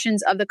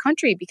portions of the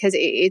country, because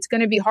it's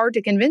going to be hard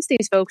to convince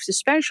these folks,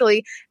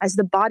 especially as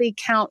the body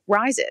count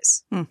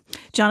rises.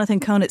 Jonathan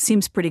Cohn, it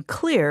seems pretty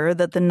clear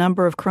that the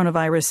number of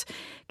coronavirus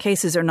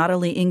cases are not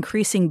only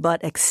increasing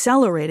but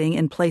accelerating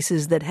in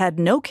places that had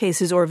no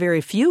cases or very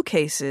few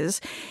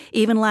cases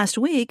even last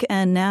week,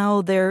 and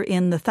now they're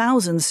in the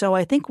thousands. So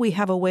I think we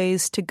have a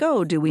ways to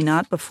go, do we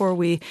not, before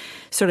we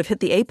sort of hit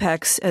the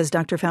apex, as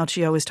Dr.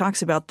 Fauci always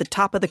talks about, the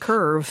top of the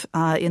curve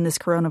in this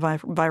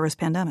coronavirus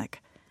pandemic.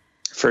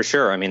 For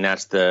sure. I mean,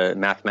 that's the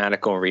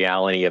mathematical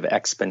reality of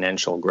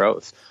exponential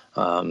growth.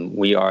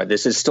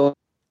 This is still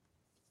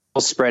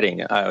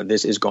spreading.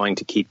 This is going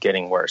to keep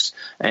getting worse.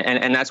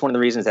 And that's one of the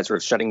reasons that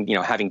sort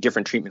of having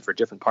different treatment for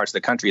different parts of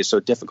the country is so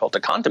difficult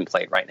to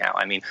contemplate right now.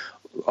 I mean,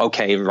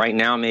 okay, right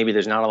now, maybe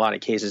there's not a lot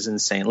of cases in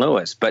St.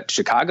 Louis, but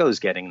Chicago's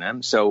getting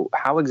them. So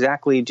how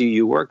exactly do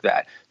you work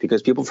that?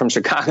 Because people from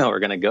Chicago are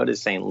going to go to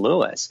St.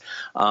 Louis.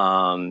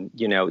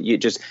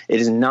 It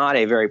is not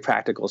a very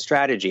practical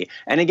strategy.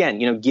 And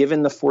again,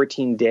 given the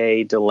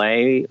 14-day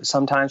delay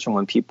sometimes from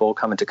when people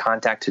come into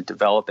contact to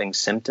developing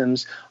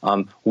symptoms,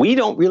 we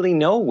don't really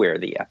know where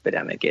the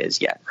epidemic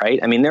is yet, right?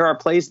 I mean, there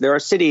are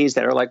cities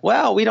that are like,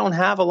 well, we don't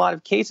have a lot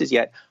of cases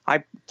yet.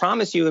 I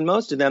promise you, in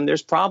most of them,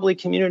 there's probably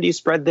community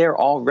spread there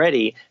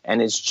already,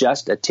 and it's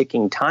just a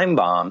ticking time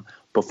bomb.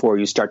 before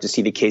you start to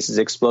see the cases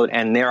explode.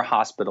 And their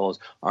hospitals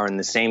are in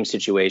the same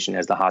situation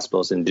as the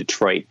hospitals in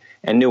Detroit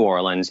and New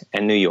Orleans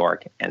and New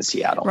York and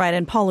Seattle. Right.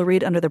 And Paula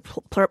Reid, under the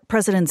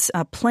president's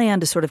plan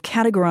to sort of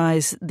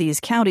categorize these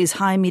counties,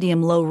 high,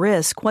 medium, low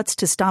risk, what's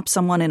to stop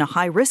someone in a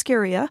high risk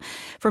area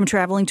from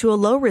traveling to a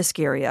low risk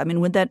area? I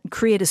mean, would that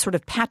create a sort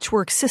of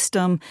patchwork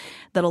system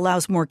that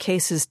allows more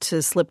cases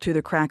to slip through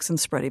the cracks and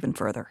spread even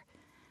further?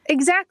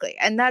 Exactly.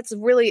 And that's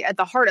really at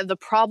the heart of the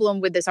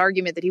problem with this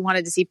argument that he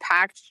wanted to see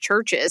packed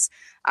churches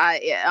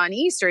on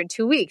Easter in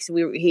 2 weeks.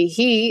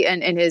 He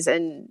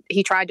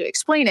tried to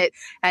explain it.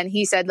 And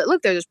he said that,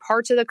 look, there's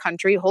parts of the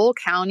country, whole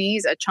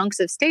counties, chunks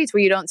of states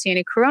where you don't see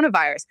any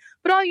coronavirus.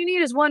 But all you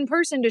need is one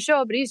person to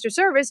show up at Easter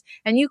service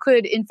and you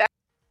could infect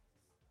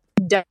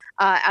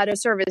at a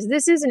service.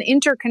 This is an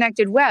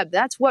interconnected web.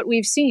 That's what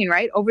we've seen,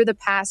 right, over the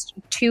past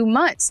 2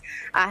 months,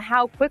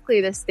 how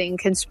quickly this thing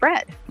can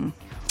spread.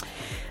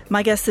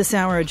 My guest this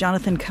hour,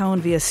 Jonathan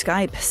Cohn via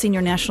Skype, senior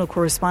national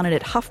correspondent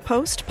at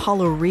HuffPost,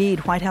 Paula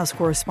Reid, White House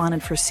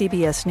correspondent for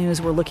CBS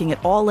News. We're looking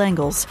at all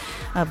angles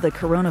of the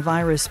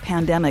coronavirus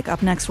pandemic.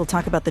 Up next, we'll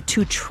talk about the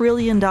 $2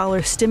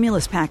 trillion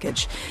stimulus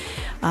package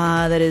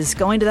that is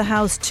going to the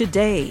House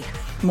today.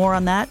 More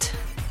on that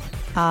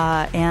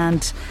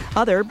and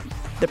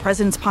the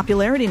president's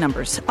popularity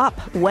numbers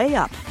up, way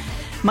up.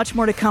 Much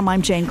more to come.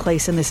 I'm Jane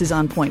Clayson. This is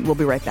On Point. We'll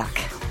be right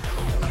back.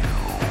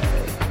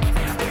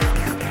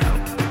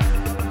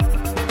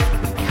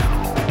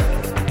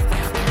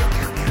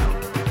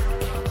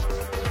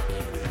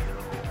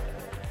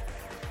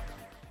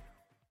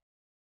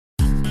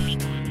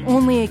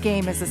 Only a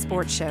Game is a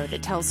sports show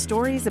that tells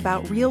stories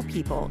about real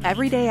people,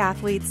 everyday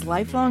athletes,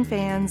 lifelong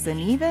fans, and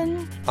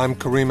even... I'm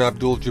Kareem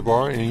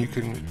Abdul-Jabbar, and you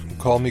can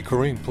call me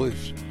Kareem,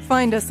 please.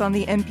 Find us on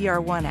the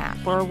NPR One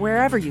app or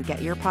wherever you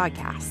get your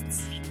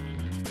podcasts.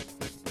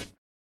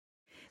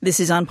 This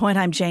is On Point.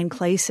 I'm Jane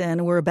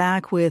Clayson. We're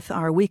back with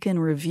our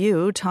weekend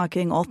review,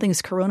 talking all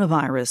things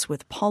coronavirus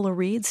with Paula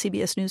Reid,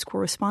 CBS News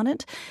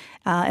correspondent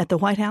at the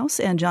White House,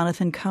 and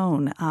Jonathan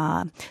Cohn,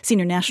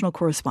 senior national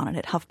correspondent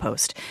at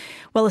HuffPost.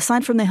 Well,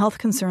 aside from the health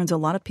concerns, a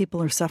lot of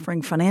people are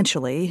suffering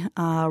financially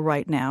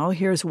right now.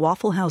 Here's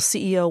Waffle House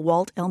CEO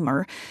Walt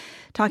Elmer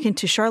talking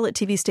to Charlotte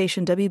TV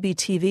station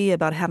WBTV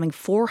about having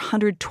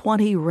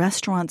 420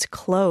 restaurants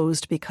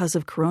closed because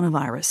of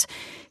coronavirus.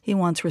 He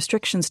wants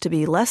restrictions to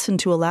be lessened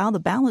to allow the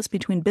balance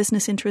between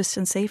business interests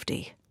and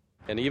safety.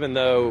 And even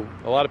though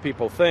a lot of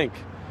people think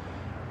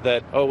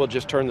that, we'll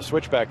just turn the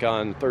switch back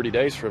on 30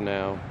 days from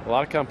now, a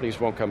lot of companies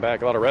won't come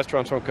back. A lot of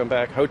restaurants won't come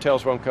back.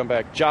 Hotels won't come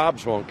back.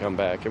 Jobs won't come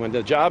back. And when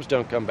the jobs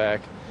don't come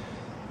back,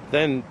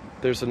 then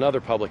there's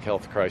another public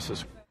health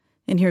crisis.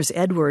 And here's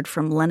Edward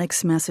from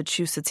Lenox,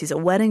 Massachusetts. He's a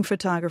wedding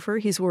photographer.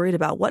 He's worried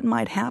about what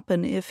might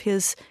happen if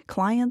his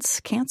clients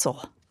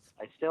cancel.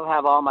 I still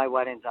have all my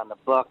weddings on the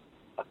book.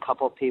 A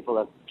couple people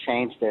have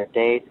changed their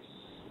dates.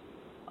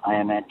 I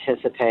am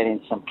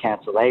anticipating some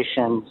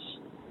cancellations.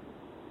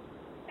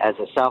 As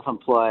a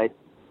self-employed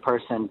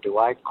person, do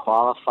I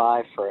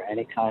qualify for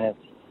any kind of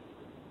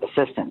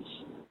assistance?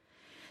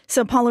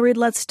 So, Paula Reid,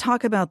 let's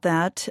talk about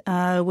that.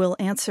 We'll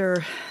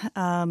answer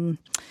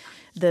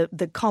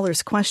the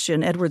caller's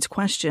question, Edward's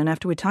question,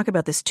 after we talk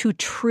about this $2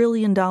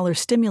 trillion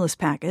stimulus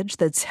package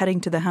that's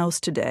heading to the House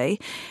today,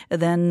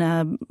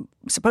 then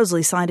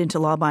supposedly signed into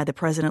law by the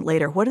president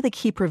later. What are the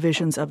key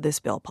provisions of this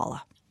bill,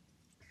 Paula?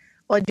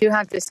 Well, I do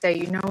have to say,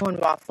 when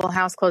Waffle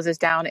House closes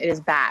down, it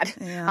is bad.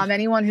 Yeah.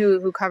 Anyone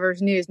who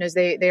covers news knows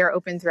they are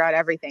open throughout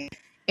everything.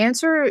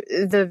 Answer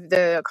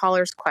the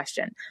caller's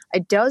question.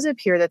 It does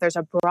appear that there's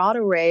a broad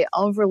array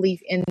of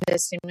relief in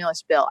this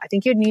stimulus bill. I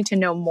think you'd need to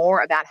know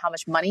more about how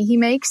much money he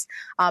makes.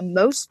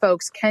 Most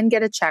folks can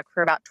get a check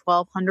for about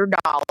 $1,200.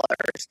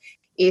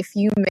 If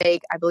you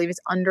make, I believe it's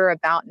under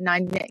about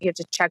 $9, you have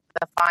to check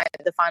the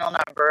final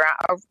number.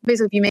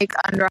 Basically, if you make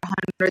under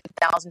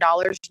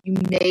 $100,000, you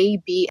may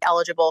be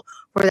eligible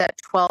for that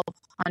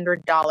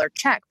 $1,200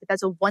 check. But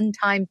that's a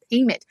one-time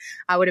payment.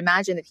 I would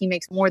imagine that he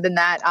makes more than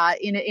that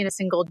in a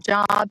single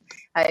job.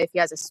 If he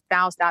has a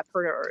spouse, that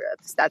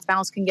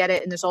spouse can get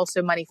it. And there's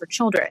also money for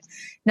children.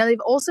 Now, they've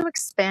also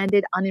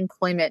expanded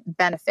unemployment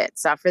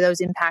benefits for those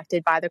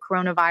impacted by the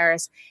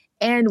coronavirus.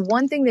 And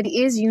one thing that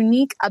is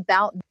unique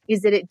about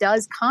is that it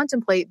does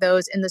contemplate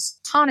those in this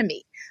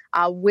autonomy,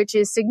 which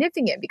is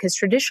significant because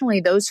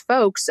traditionally those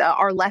folks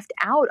are left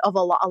out of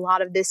a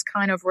lot of this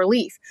kind of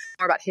relief.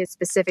 More about his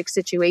specific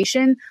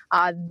situation,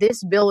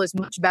 this bill is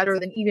much better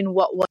than even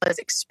what was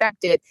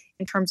expected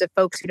in terms of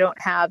folks who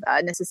don't have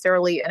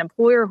necessarily an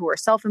employer, who are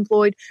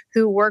self-employed,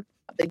 who work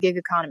the gig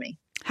economy.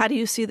 How do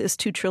you see this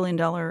 $2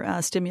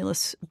 trillion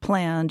stimulus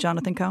plan,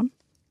 Jonathan Cohn?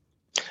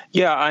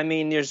 Yeah, I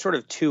mean, there's sort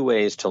of two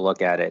ways to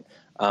look at it.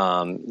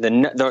 It's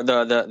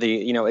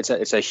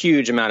a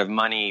huge amount of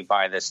money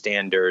by the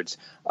standards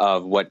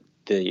of what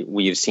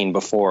we've seen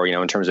before,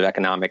 in terms of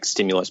economic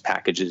stimulus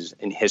packages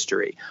in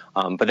history.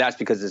 But that's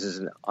because this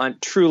is a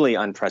truly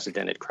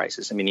unprecedented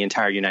crisis. I mean, the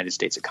entire United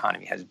States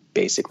economy has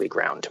basically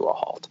ground to a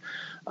halt.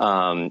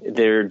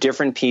 There are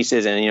different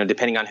pieces, and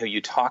depending on who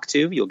you talk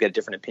to, you'll get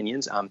different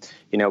opinions.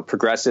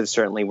 Progressives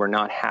certainly were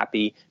not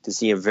happy to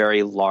see a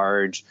very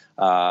large,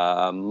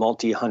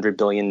 multi-$100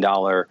 billion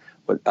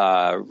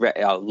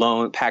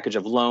loan package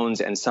of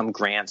loans and some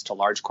grants to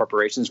large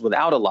corporations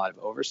without a lot of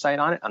oversight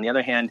on it. On the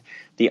other hand,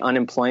 the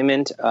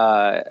unemployment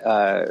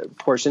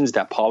portions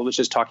that Paul was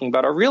just talking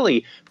about are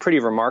really pretty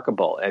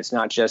remarkable. It's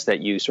not just that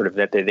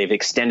they've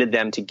extended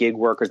them to gig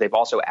workers. They've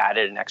also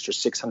added an extra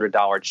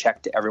 $600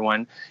 check to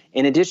everyone.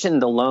 In addition,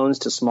 the loans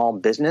to small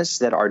business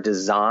that are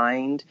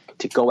designed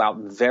to go out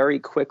very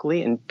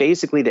quickly and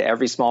basically to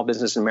every small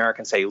business in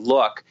America and say,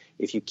 look,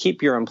 if you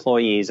keep your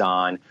employees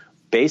on,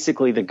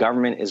 basically, the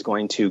government is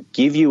going to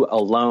give you a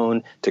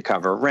loan to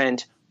cover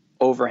rent,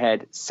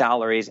 overhead,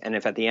 salaries, and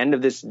if at the end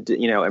of this,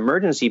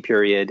 emergency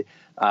period,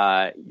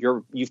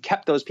 you've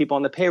kept those people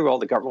on the payroll,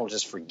 the government will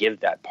just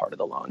forgive that part of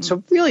the loan.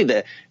 So really,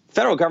 the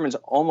federal government's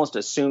almost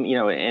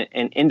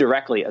and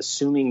indirectly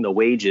assuming the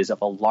wages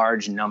of a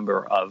large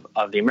number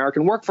of the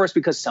American workforce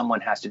because someone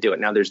has to do it.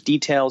 Now, there's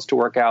details to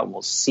work out.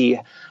 We'll see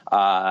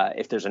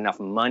if there's enough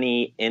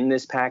money in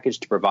this package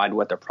to provide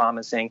what they're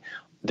promising.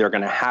 They're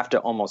going to have to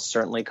almost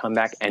certainly come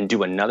back and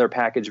do another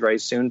package very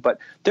soon. But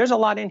there's a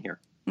lot in here.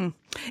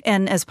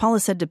 And as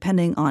Paula said,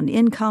 depending on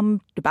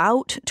income,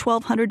 about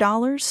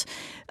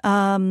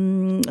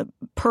 $1,200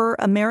 per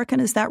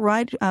American. Is that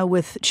right?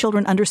 With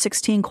children under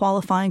 16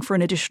 qualifying for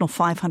an additional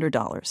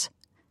 $500.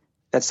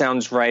 That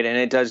sounds right, and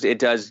it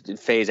does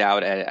phase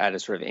out at a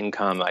sort of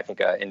income, I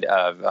think, of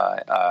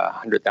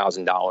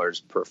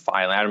 $100,000 per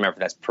filing. I don't remember if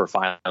that's per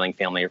filing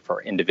family or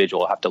per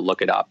individual. I'll have to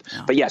look it up.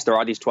 Oh. But yes, there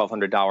are these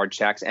 $1,200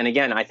 checks, and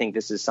again, I think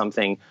this is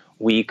something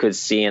we could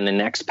see in the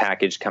next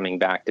package coming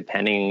back,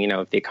 depending,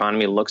 if the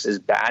economy looks as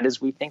bad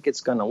as we think it's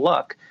going to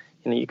look,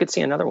 you could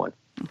see another one.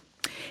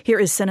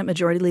 Here is Senate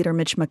Majority Leader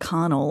Mitch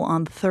McConnell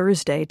on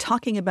Thursday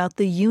talking about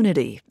the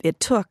unity it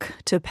took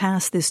to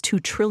pass this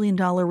 $2 trillion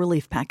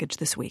relief package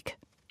this week.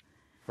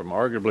 From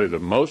arguably the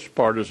most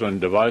partisan,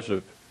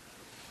 divisive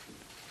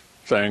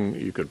thing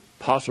you could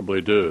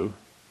possibly do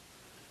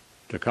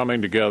to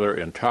coming together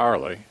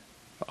entirely,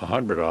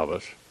 100 of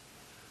us,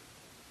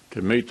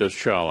 to meet this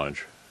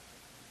challenge,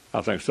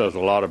 I think says a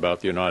lot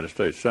about the United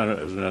States Senate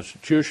as an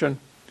institution,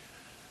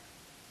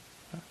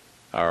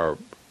 our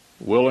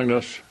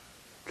willingness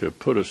to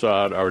put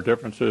aside our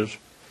differences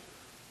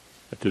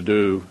to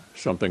do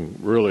something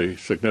really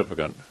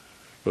significant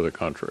for the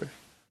country.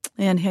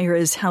 And here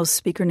is House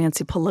Speaker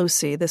Nancy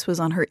Pelosi. This was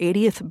on her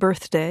 80th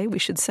birthday, we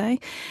should say.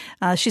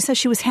 She says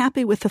she was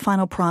happy with the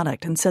final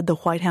product and said the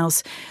White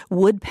House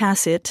would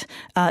pass it.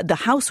 The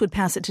House would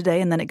pass it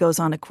today, and then it goes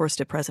on, of course,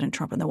 to President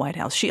Trump and the White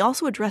House. She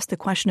also addressed the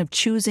question of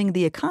choosing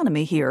the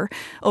economy here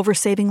over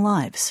saving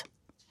lives.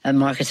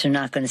 Markets are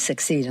not going to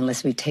succeed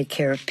unless we take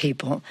care of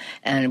people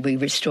and we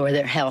restore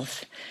their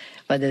health,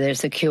 whether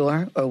there's a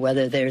cure or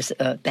whether there's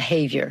a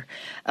behavior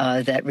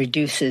that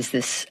reduces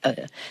this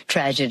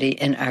tragedy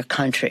in our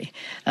country.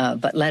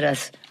 But let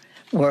us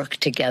work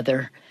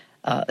together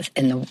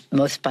in the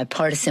most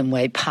bipartisan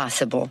way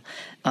possible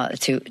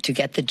to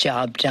get the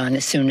job done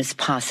as soon as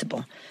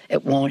possible.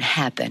 It won't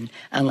happen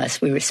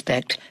unless we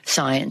respect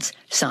science,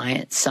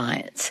 science,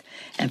 science.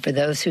 And for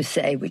those who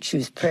say we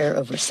choose prayer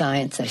over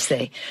science, I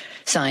say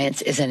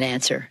science is an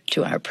answer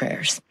to our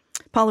prayers.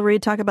 Paula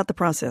Reid, talk about the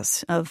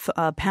process of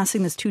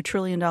passing this $2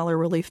 trillion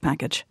relief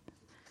package.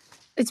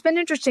 It's been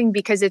interesting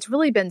because it's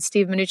really been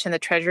Steve Mnuchin, the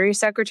Treasury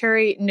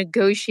Secretary,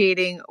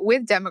 negotiating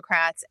with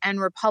Democrats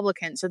and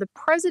Republicans. So the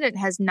president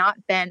has not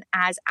been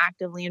as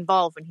actively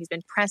involved when he's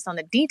been pressed on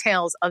the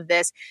details of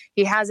this.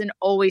 He hasn't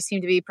always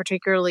seemed to be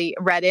particularly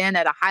read in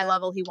at a high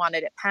level. He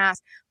wanted it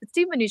passed. But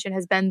Steve Mnuchin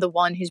has been the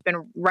one who's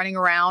been running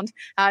around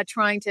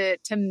trying to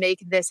make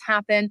this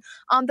happen.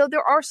 Though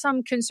there are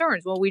some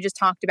concerns. Well, we just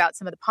talked about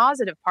some of the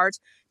positive parts.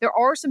 There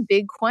are some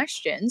big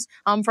questions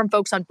from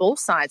folks on both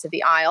sides of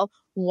the aisle,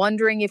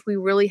 wondering if we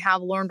really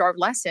have learned our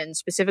lessons,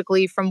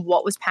 specifically from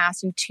what was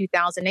passed in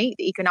 2008,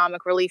 the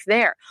economic relief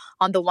there.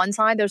 On the one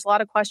side, there's a lot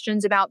of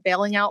questions about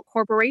bailing out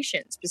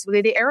corporations,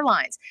 specifically the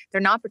airlines. They're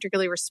not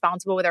particularly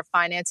responsible with their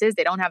finances.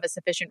 They don't have a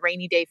sufficient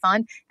rainy day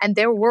fund. And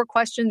there were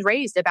questions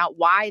raised about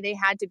why they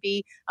had to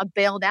be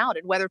bailed out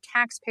and whether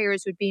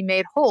taxpayers would be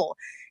made whole.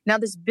 Now,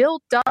 this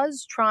bill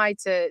does try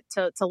to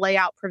lay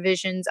out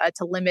provisions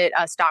to limit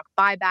stock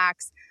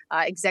buybacks,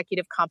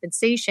 executive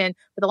compensation.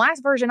 But the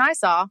last version I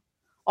saw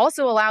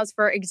also allows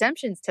for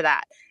exemptions to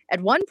that.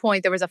 At one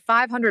point, there was a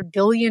 $500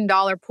 billion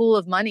pool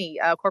of money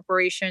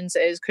corporations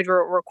could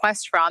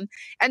request from,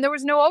 and there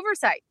was no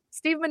oversight.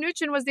 Steve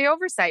Mnuchin was the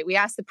oversight. We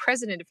asked the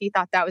president if he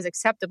thought that was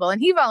acceptable,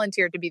 and he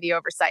volunteered to be the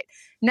oversight.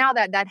 Now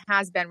that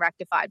has been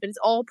rectified, but it's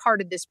all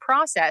part of this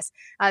process,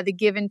 the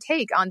give and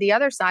take on the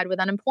other side with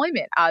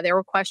unemployment. There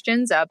were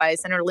questions by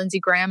Senator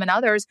Lindsey Graham and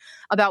others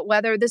about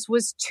whether this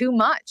was too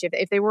much,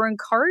 if they were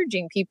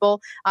encouraging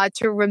people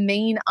to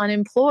remain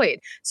unemployed.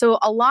 So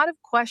a lot of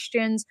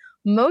questions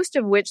most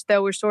of which,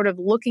 though, we're sort of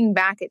looking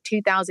back at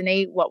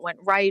 2008, what went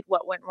right,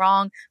 what went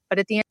wrong. But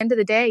at the end of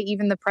the day,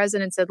 even the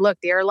president said, look,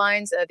 the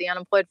airlines, the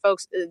unemployed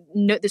folks,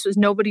 this was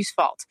nobody's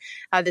fault.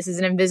 This is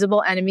an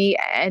invisible enemy.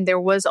 And there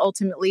was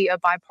ultimately a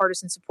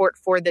bipartisan support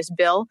for this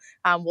bill.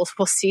 We'll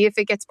see if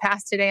it gets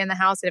passed today in the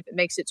House and if it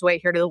makes its way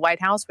here to the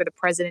White House, where the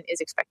president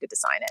is expected to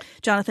sign it.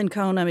 Jonathan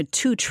Cohn, a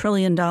 $2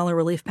 trillion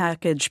relief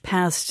package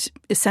passed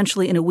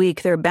essentially in a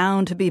week. There are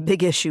bound to be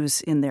big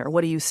issues in there.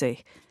 What do you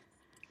see?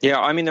 Yeah,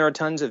 I mean, there are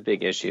tons of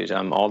big issues,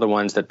 all the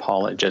ones that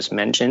Paula just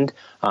mentioned.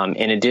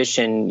 In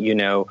addition,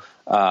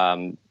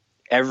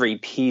 every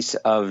piece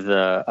of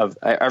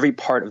every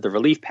part of the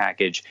relief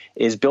package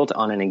is built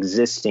on an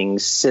existing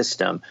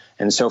system.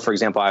 And so, for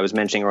example, I was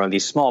mentioning around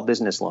these small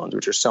business loans,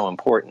 which are so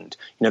important.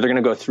 They're going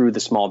to go through the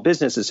Small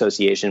Business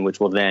Association, which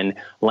will then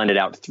lend it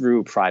out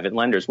through private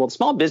lenders. Well, the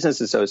Small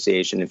Business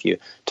Association, if you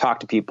talk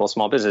to people,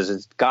 small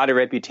businesses got a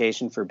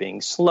reputation for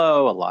being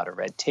slow, a lot of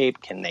red tape.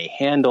 Can they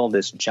handle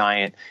this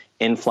giant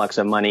influx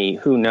of money?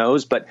 Who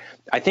knows? But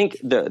I think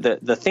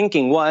the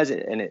thinking was,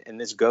 and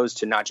this goes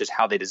to not just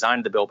how they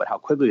designed the bill, but how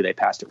quickly they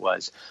passed it,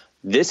 was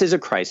this is a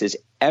crisis.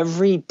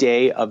 Every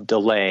day of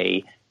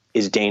delay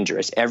is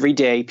dangerous. Every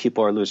day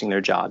people are losing their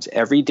jobs.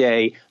 Every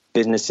day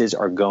businesses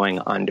are going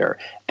under.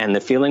 And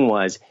the feeling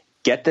was,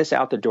 get this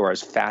out the door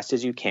as fast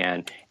as you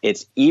can.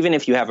 It's even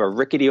if you have a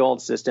rickety old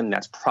system,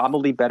 that's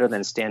probably better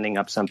than standing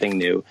up something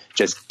new.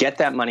 Just get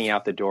that money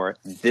out the door.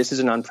 This is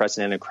an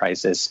unprecedented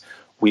crisis.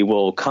 We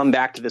will come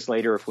back to this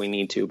later if we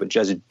need to, but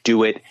just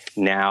do it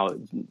now.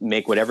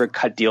 Make whatever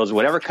cut deals,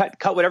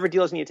 cut whatever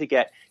deals need to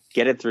get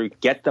it through,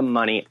 get the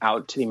money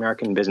out to the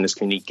American business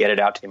community, get it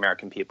out to the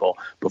American people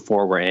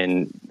before we're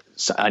in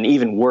an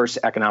even worse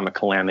economic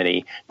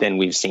calamity than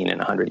we've seen in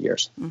 100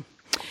 years.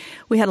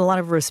 We had a lot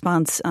of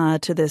response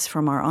to this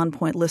from our On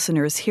Point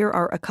listeners. Here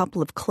are a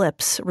couple of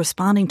clips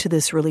responding to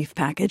this relief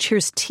package.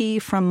 Here's T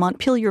from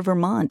Montpelier,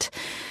 Vermont,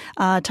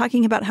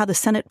 talking about how the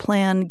Senate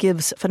plan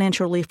gives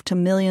financial relief to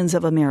millions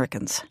of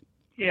Americans.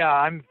 Yeah,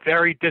 I'm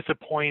very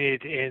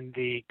disappointed in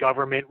the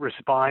government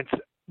response,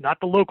 not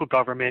the local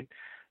government,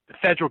 the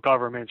federal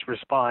government's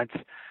response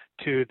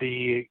to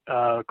the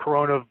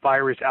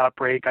coronavirus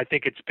outbreak. I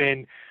think it's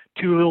been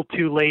too little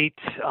too late.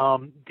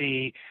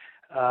 The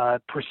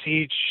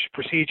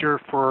procedure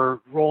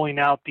for rolling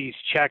out these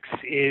checks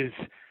is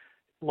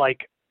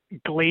like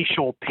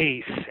glacial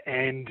pace.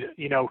 And,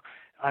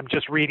 I'm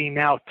just reading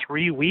now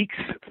 3 weeks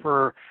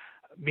for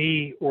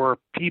me or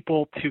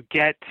people to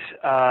get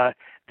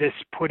this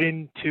put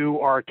into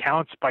our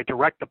accounts by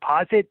direct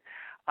deposit.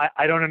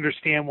 I don't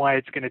understand why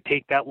it's going to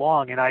take that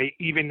long. And I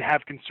even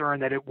have concern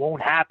that it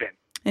won't happen.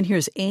 And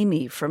here's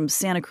Amy from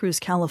Santa Cruz,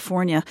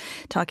 California,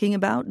 talking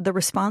about the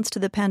response to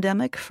the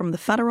pandemic from the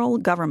federal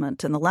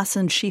government and the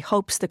lessons she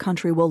hopes the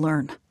country will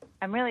learn.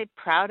 I'm really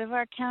proud of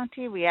our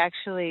county. We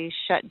actually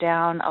shut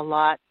down a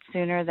lot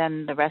sooner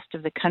than the rest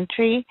of the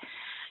country.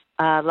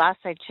 Last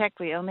I checked,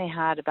 we only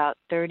had about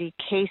 30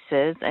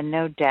 cases and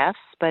no deaths,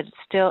 but it's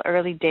still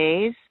early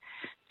days,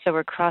 so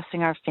we're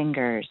crossing our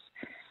fingers.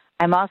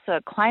 I'm also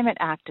a climate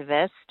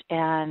activist,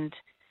 and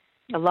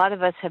a lot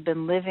of us have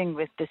been living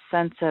with this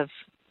sense of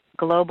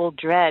global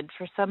dread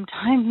for some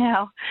time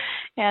now,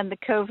 and the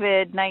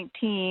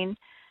COVID-19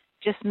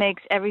 just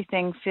makes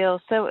everything feel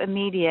so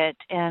immediate,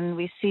 and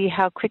we see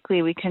how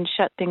quickly we can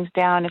shut things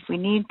down if we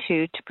need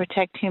to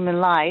protect human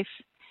life.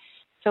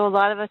 So a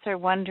lot of us are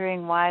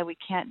wondering why we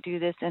can't do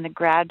this in a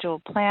gradual,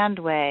 planned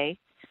way,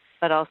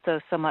 but also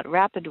somewhat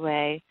rapid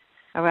way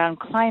around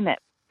climate.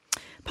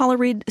 Paula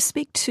Reid,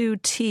 speak to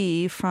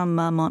T from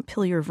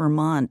Montpelier,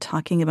 Vermont,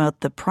 talking about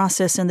the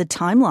process and the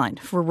timeline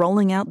for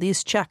rolling out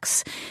these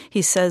checks.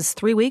 He says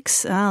 3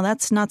 weeks,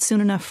 that's not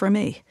soon enough for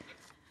me.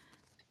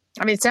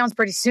 I mean, it sounds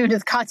pretty soon in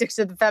the context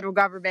of the federal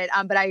government,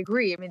 but I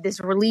agree. I mean, this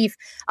relief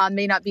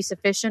may not be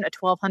sufficient, a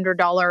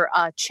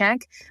 $1,200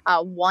 check,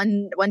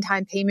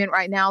 one-time payment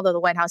right now, though the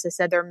White House has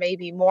said there may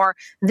be more.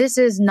 This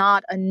is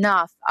not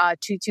enough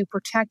to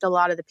protect a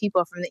lot of the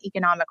people from the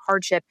economic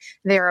hardship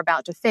they're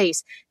about to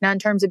face. Now, in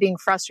terms of being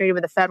frustrated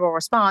with the federal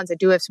response, I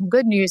do have some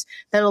good news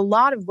that a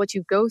lot of what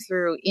you go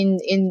through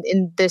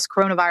in this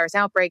coronavirus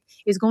outbreak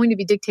is going to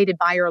be dictated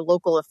by your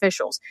local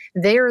officials.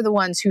 They are the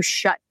ones who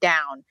shut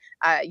down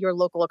your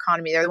local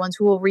economy. They're the ones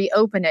who will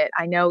reopen it.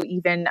 I know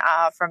even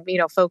from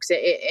folks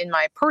in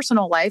my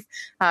personal life,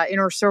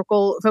 inner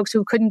circle, folks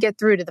who couldn't get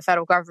through to the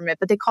federal government,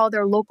 but they called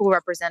their local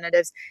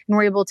representatives and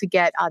were able to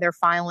get their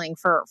filing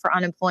for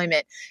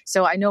unemployment.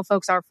 So I know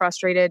folks are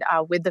frustrated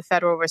with the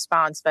federal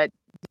response, but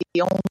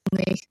the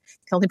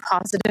only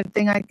positive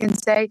thing I can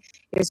say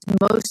is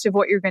most of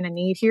what you're going to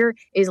need here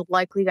is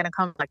likely going to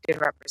come from elected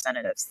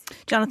representatives.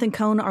 Jonathan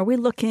Cohn, are we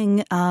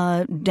looking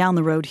down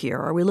the road here?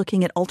 Are we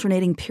looking at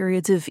alternating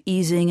periods of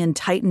easing and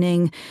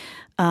tightening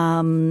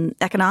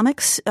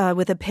economics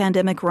with a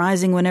pandemic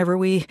rising whenever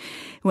we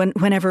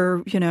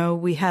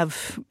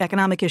have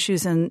economic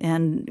issues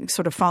and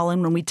sort of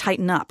falling when we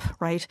tighten up,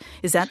 right?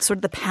 Is that sort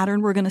of the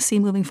pattern we're going to see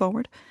moving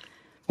forward?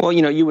 Well,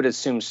 you would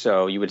assume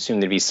so. You would assume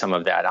there'd be some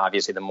of that.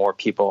 Obviously, the more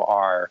people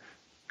are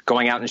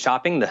going out and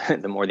shopping,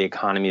 the more the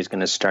economy is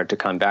going to start to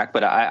come back.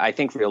 But I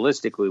think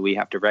realistically, we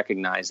have to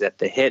recognize that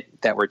the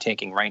hit that we're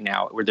taking right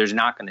now, where there's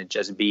not going to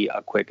just be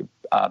a quick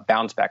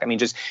bounce back. I mean,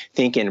 just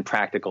think in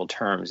practical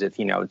terms. If,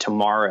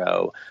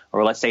 tomorrow,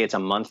 or let's say it's a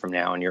month from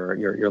now, and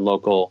your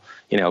local,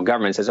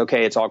 government says,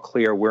 okay, it's all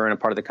clear, we're in a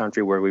part of the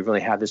country where we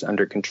really have this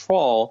under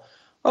control.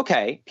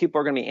 Okay,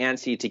 people are going to be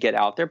antsy to get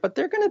out there, but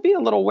they're going to be a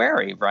little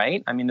wary,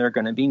 right? I mean, they're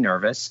going to be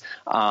nervous.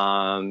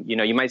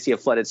 You might see a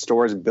flooded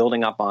stores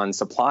building up on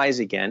supplies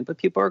again, but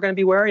people are going to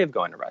be wary of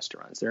going to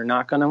restaurants. They're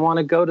not going to want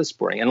to go to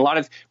sporting. And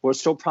we're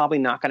still probably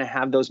not going to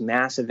have those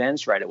mass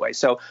events right away.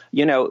 So,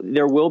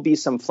 there will be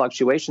some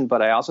fluctuation,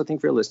 but I also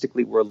think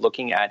realistically, we're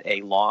looking at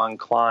a long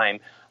climb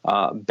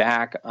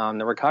back on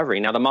the recovery.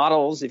 Now, the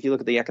models, if you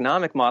look at the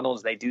economic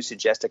models, they do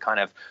suggest a kind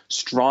of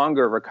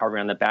stronger recovery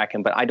on the back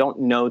end, but I don't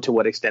know to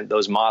what extent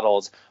those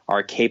models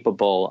are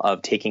capable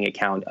of taking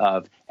account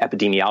of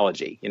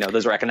epidemiology.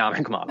 Those are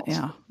economic models.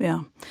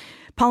 Yeah.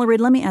 Paula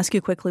Reid, let me ask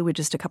you quickly, with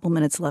just a couple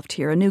minutes left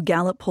here. A new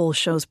Gallup poll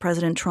shows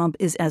President Trump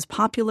is as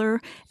popular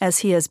as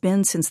he has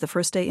been since the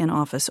first day in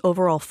office.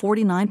 Overall,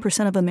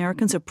 49% of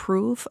Americans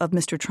approve of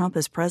Mr. Trump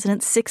as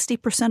president.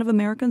 60% of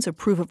Americans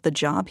approve of the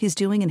job he's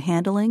doing in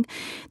handling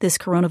this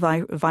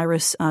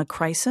coronavirus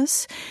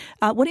crisis.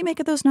 What do you make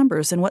of those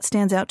numbers, and what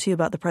stands out to you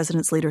about the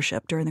president's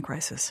leadership during the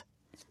crisis?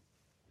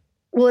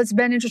 Well, it's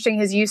been interesting,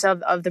 his use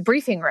of the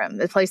briefing room,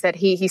 the place that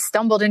he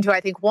stumbled into,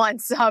 I think,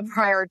 once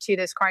prior to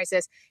this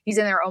crisis. He's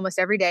in there almost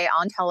every day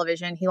on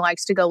television. He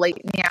likes to go late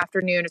in the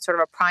afternoon. It's sort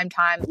of a prime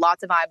time,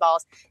 lots of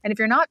eyeballs. And if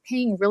you're not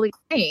paying,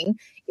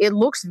 it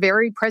looks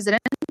very presidential.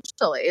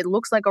 It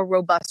looks like a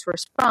robust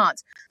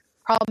response.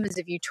 Problem is,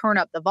 if you turn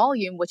up the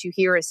volume, what you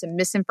hear is some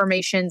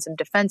misinformation, some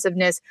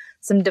defensiveness,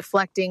 some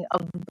deflecting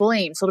of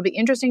blame. So it'll be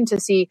interesting to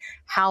see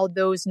how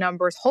those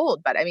numbers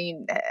hold. But I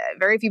mean,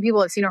 very few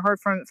people have seen or heard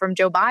from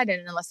Joe Biden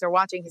unless they're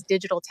watching his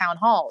digital town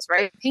halls,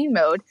 right? Pain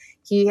mode,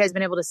 he has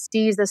been able to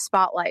seize the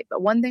spotlight.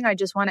 But one thing I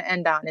just want to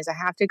end on is I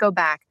have to go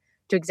back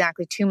to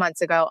exactly 2 months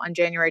ago on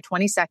January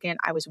 22nd.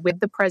 I was with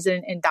the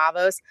president in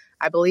Davos.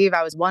 I believe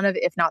I was one of,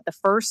 if not the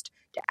first,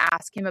 to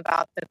ask him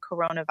about the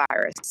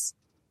coronavirus.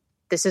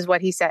 This is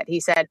what he said. He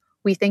said,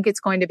 "We think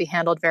it's going to be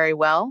handled very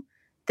well.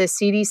 The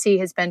CDC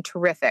has been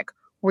terrific.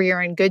 We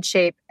are in good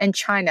shape, and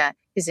China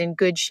is in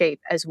good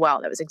shape as well."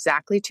 That was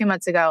exactly 2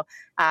 months ago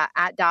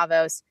at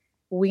Davos.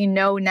 We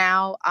know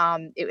now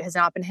it has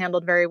not been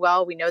handled very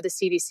well. We know the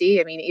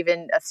CDC. I mean,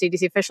 even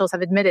CDC officials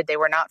have admitted they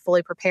were not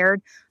fully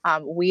prepared.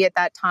 We at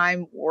that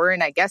time were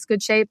in, I guess,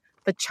 good shape,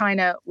 but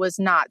China was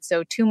not.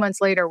 So 2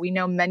 months later, we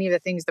know many of the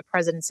things the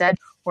president said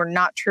were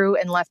not true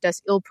and left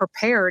us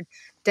ill-prepared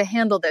to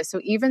handle this. So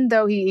even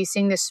though he's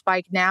seeing this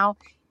spike now,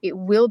 it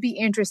will be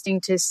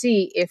interesting to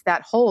see if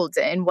that holds.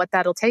 And what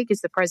that'll take is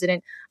the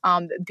president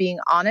being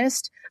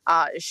honest,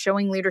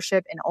 showing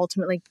leadership, and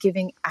ultimately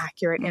giving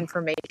accurate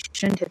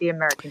information to the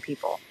American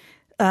people.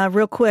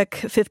 Real quick,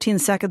 15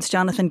 seconds,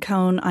 Jonathan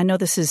Cohn. I know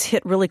this is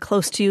hit really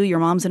close to you. Your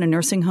mom's in a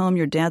nursing home.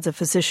 Your dad's a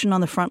physician on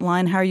the front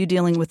line. How are you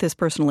dealing with this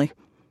personally?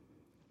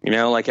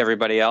 Like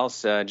everybody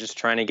else, just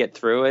trying to get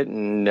through it.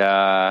 And,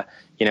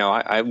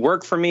 I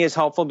work for me is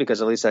helpful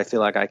because at least I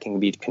feel like I can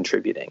be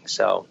contributing.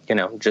 So,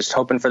 just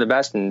hoping for the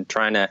best and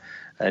trying to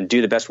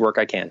do the best work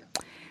I can.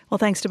 Well,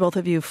 thanks to both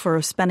of you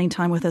for spending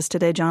time with us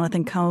today.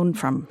 Jonathan Cohn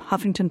from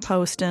Huffington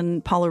Post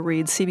and Paula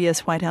Reid, CBS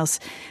White House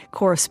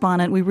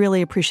correspondent. We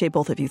really appreciate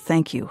both of you.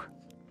 Thank you.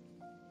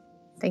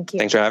 Thank you.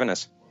 Thanks for having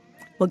us.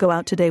 We'll go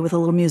out today with a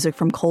little music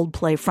from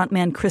Coldplay.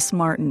 Frontman Chris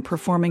Martin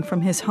performing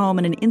from his home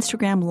in an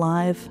Instagram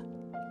Live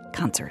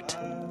concert.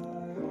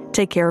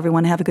 Take care,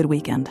 everyone. Have a good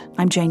weekend.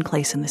 I'm Jane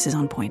Clayson. This is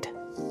On Point.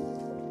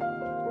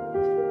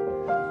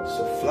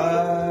 So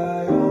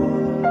fly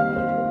on,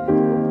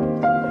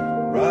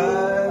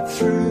 right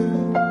through.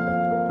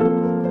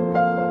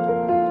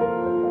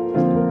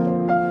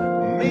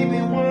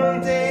 Maybe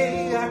one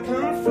day I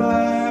can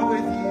fly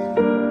with you.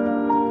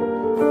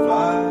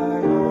 Fly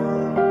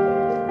on,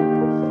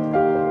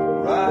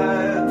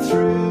 right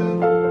through.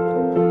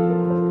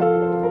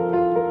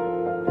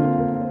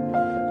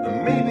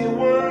 Maybe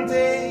one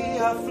day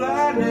I'll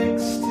fly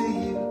next to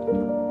you.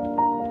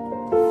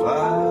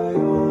 Fly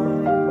on.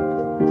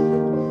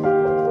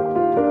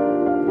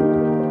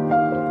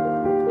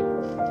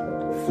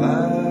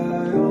 Fly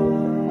on.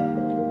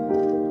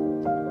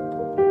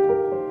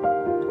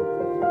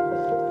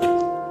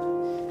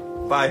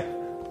 Bye.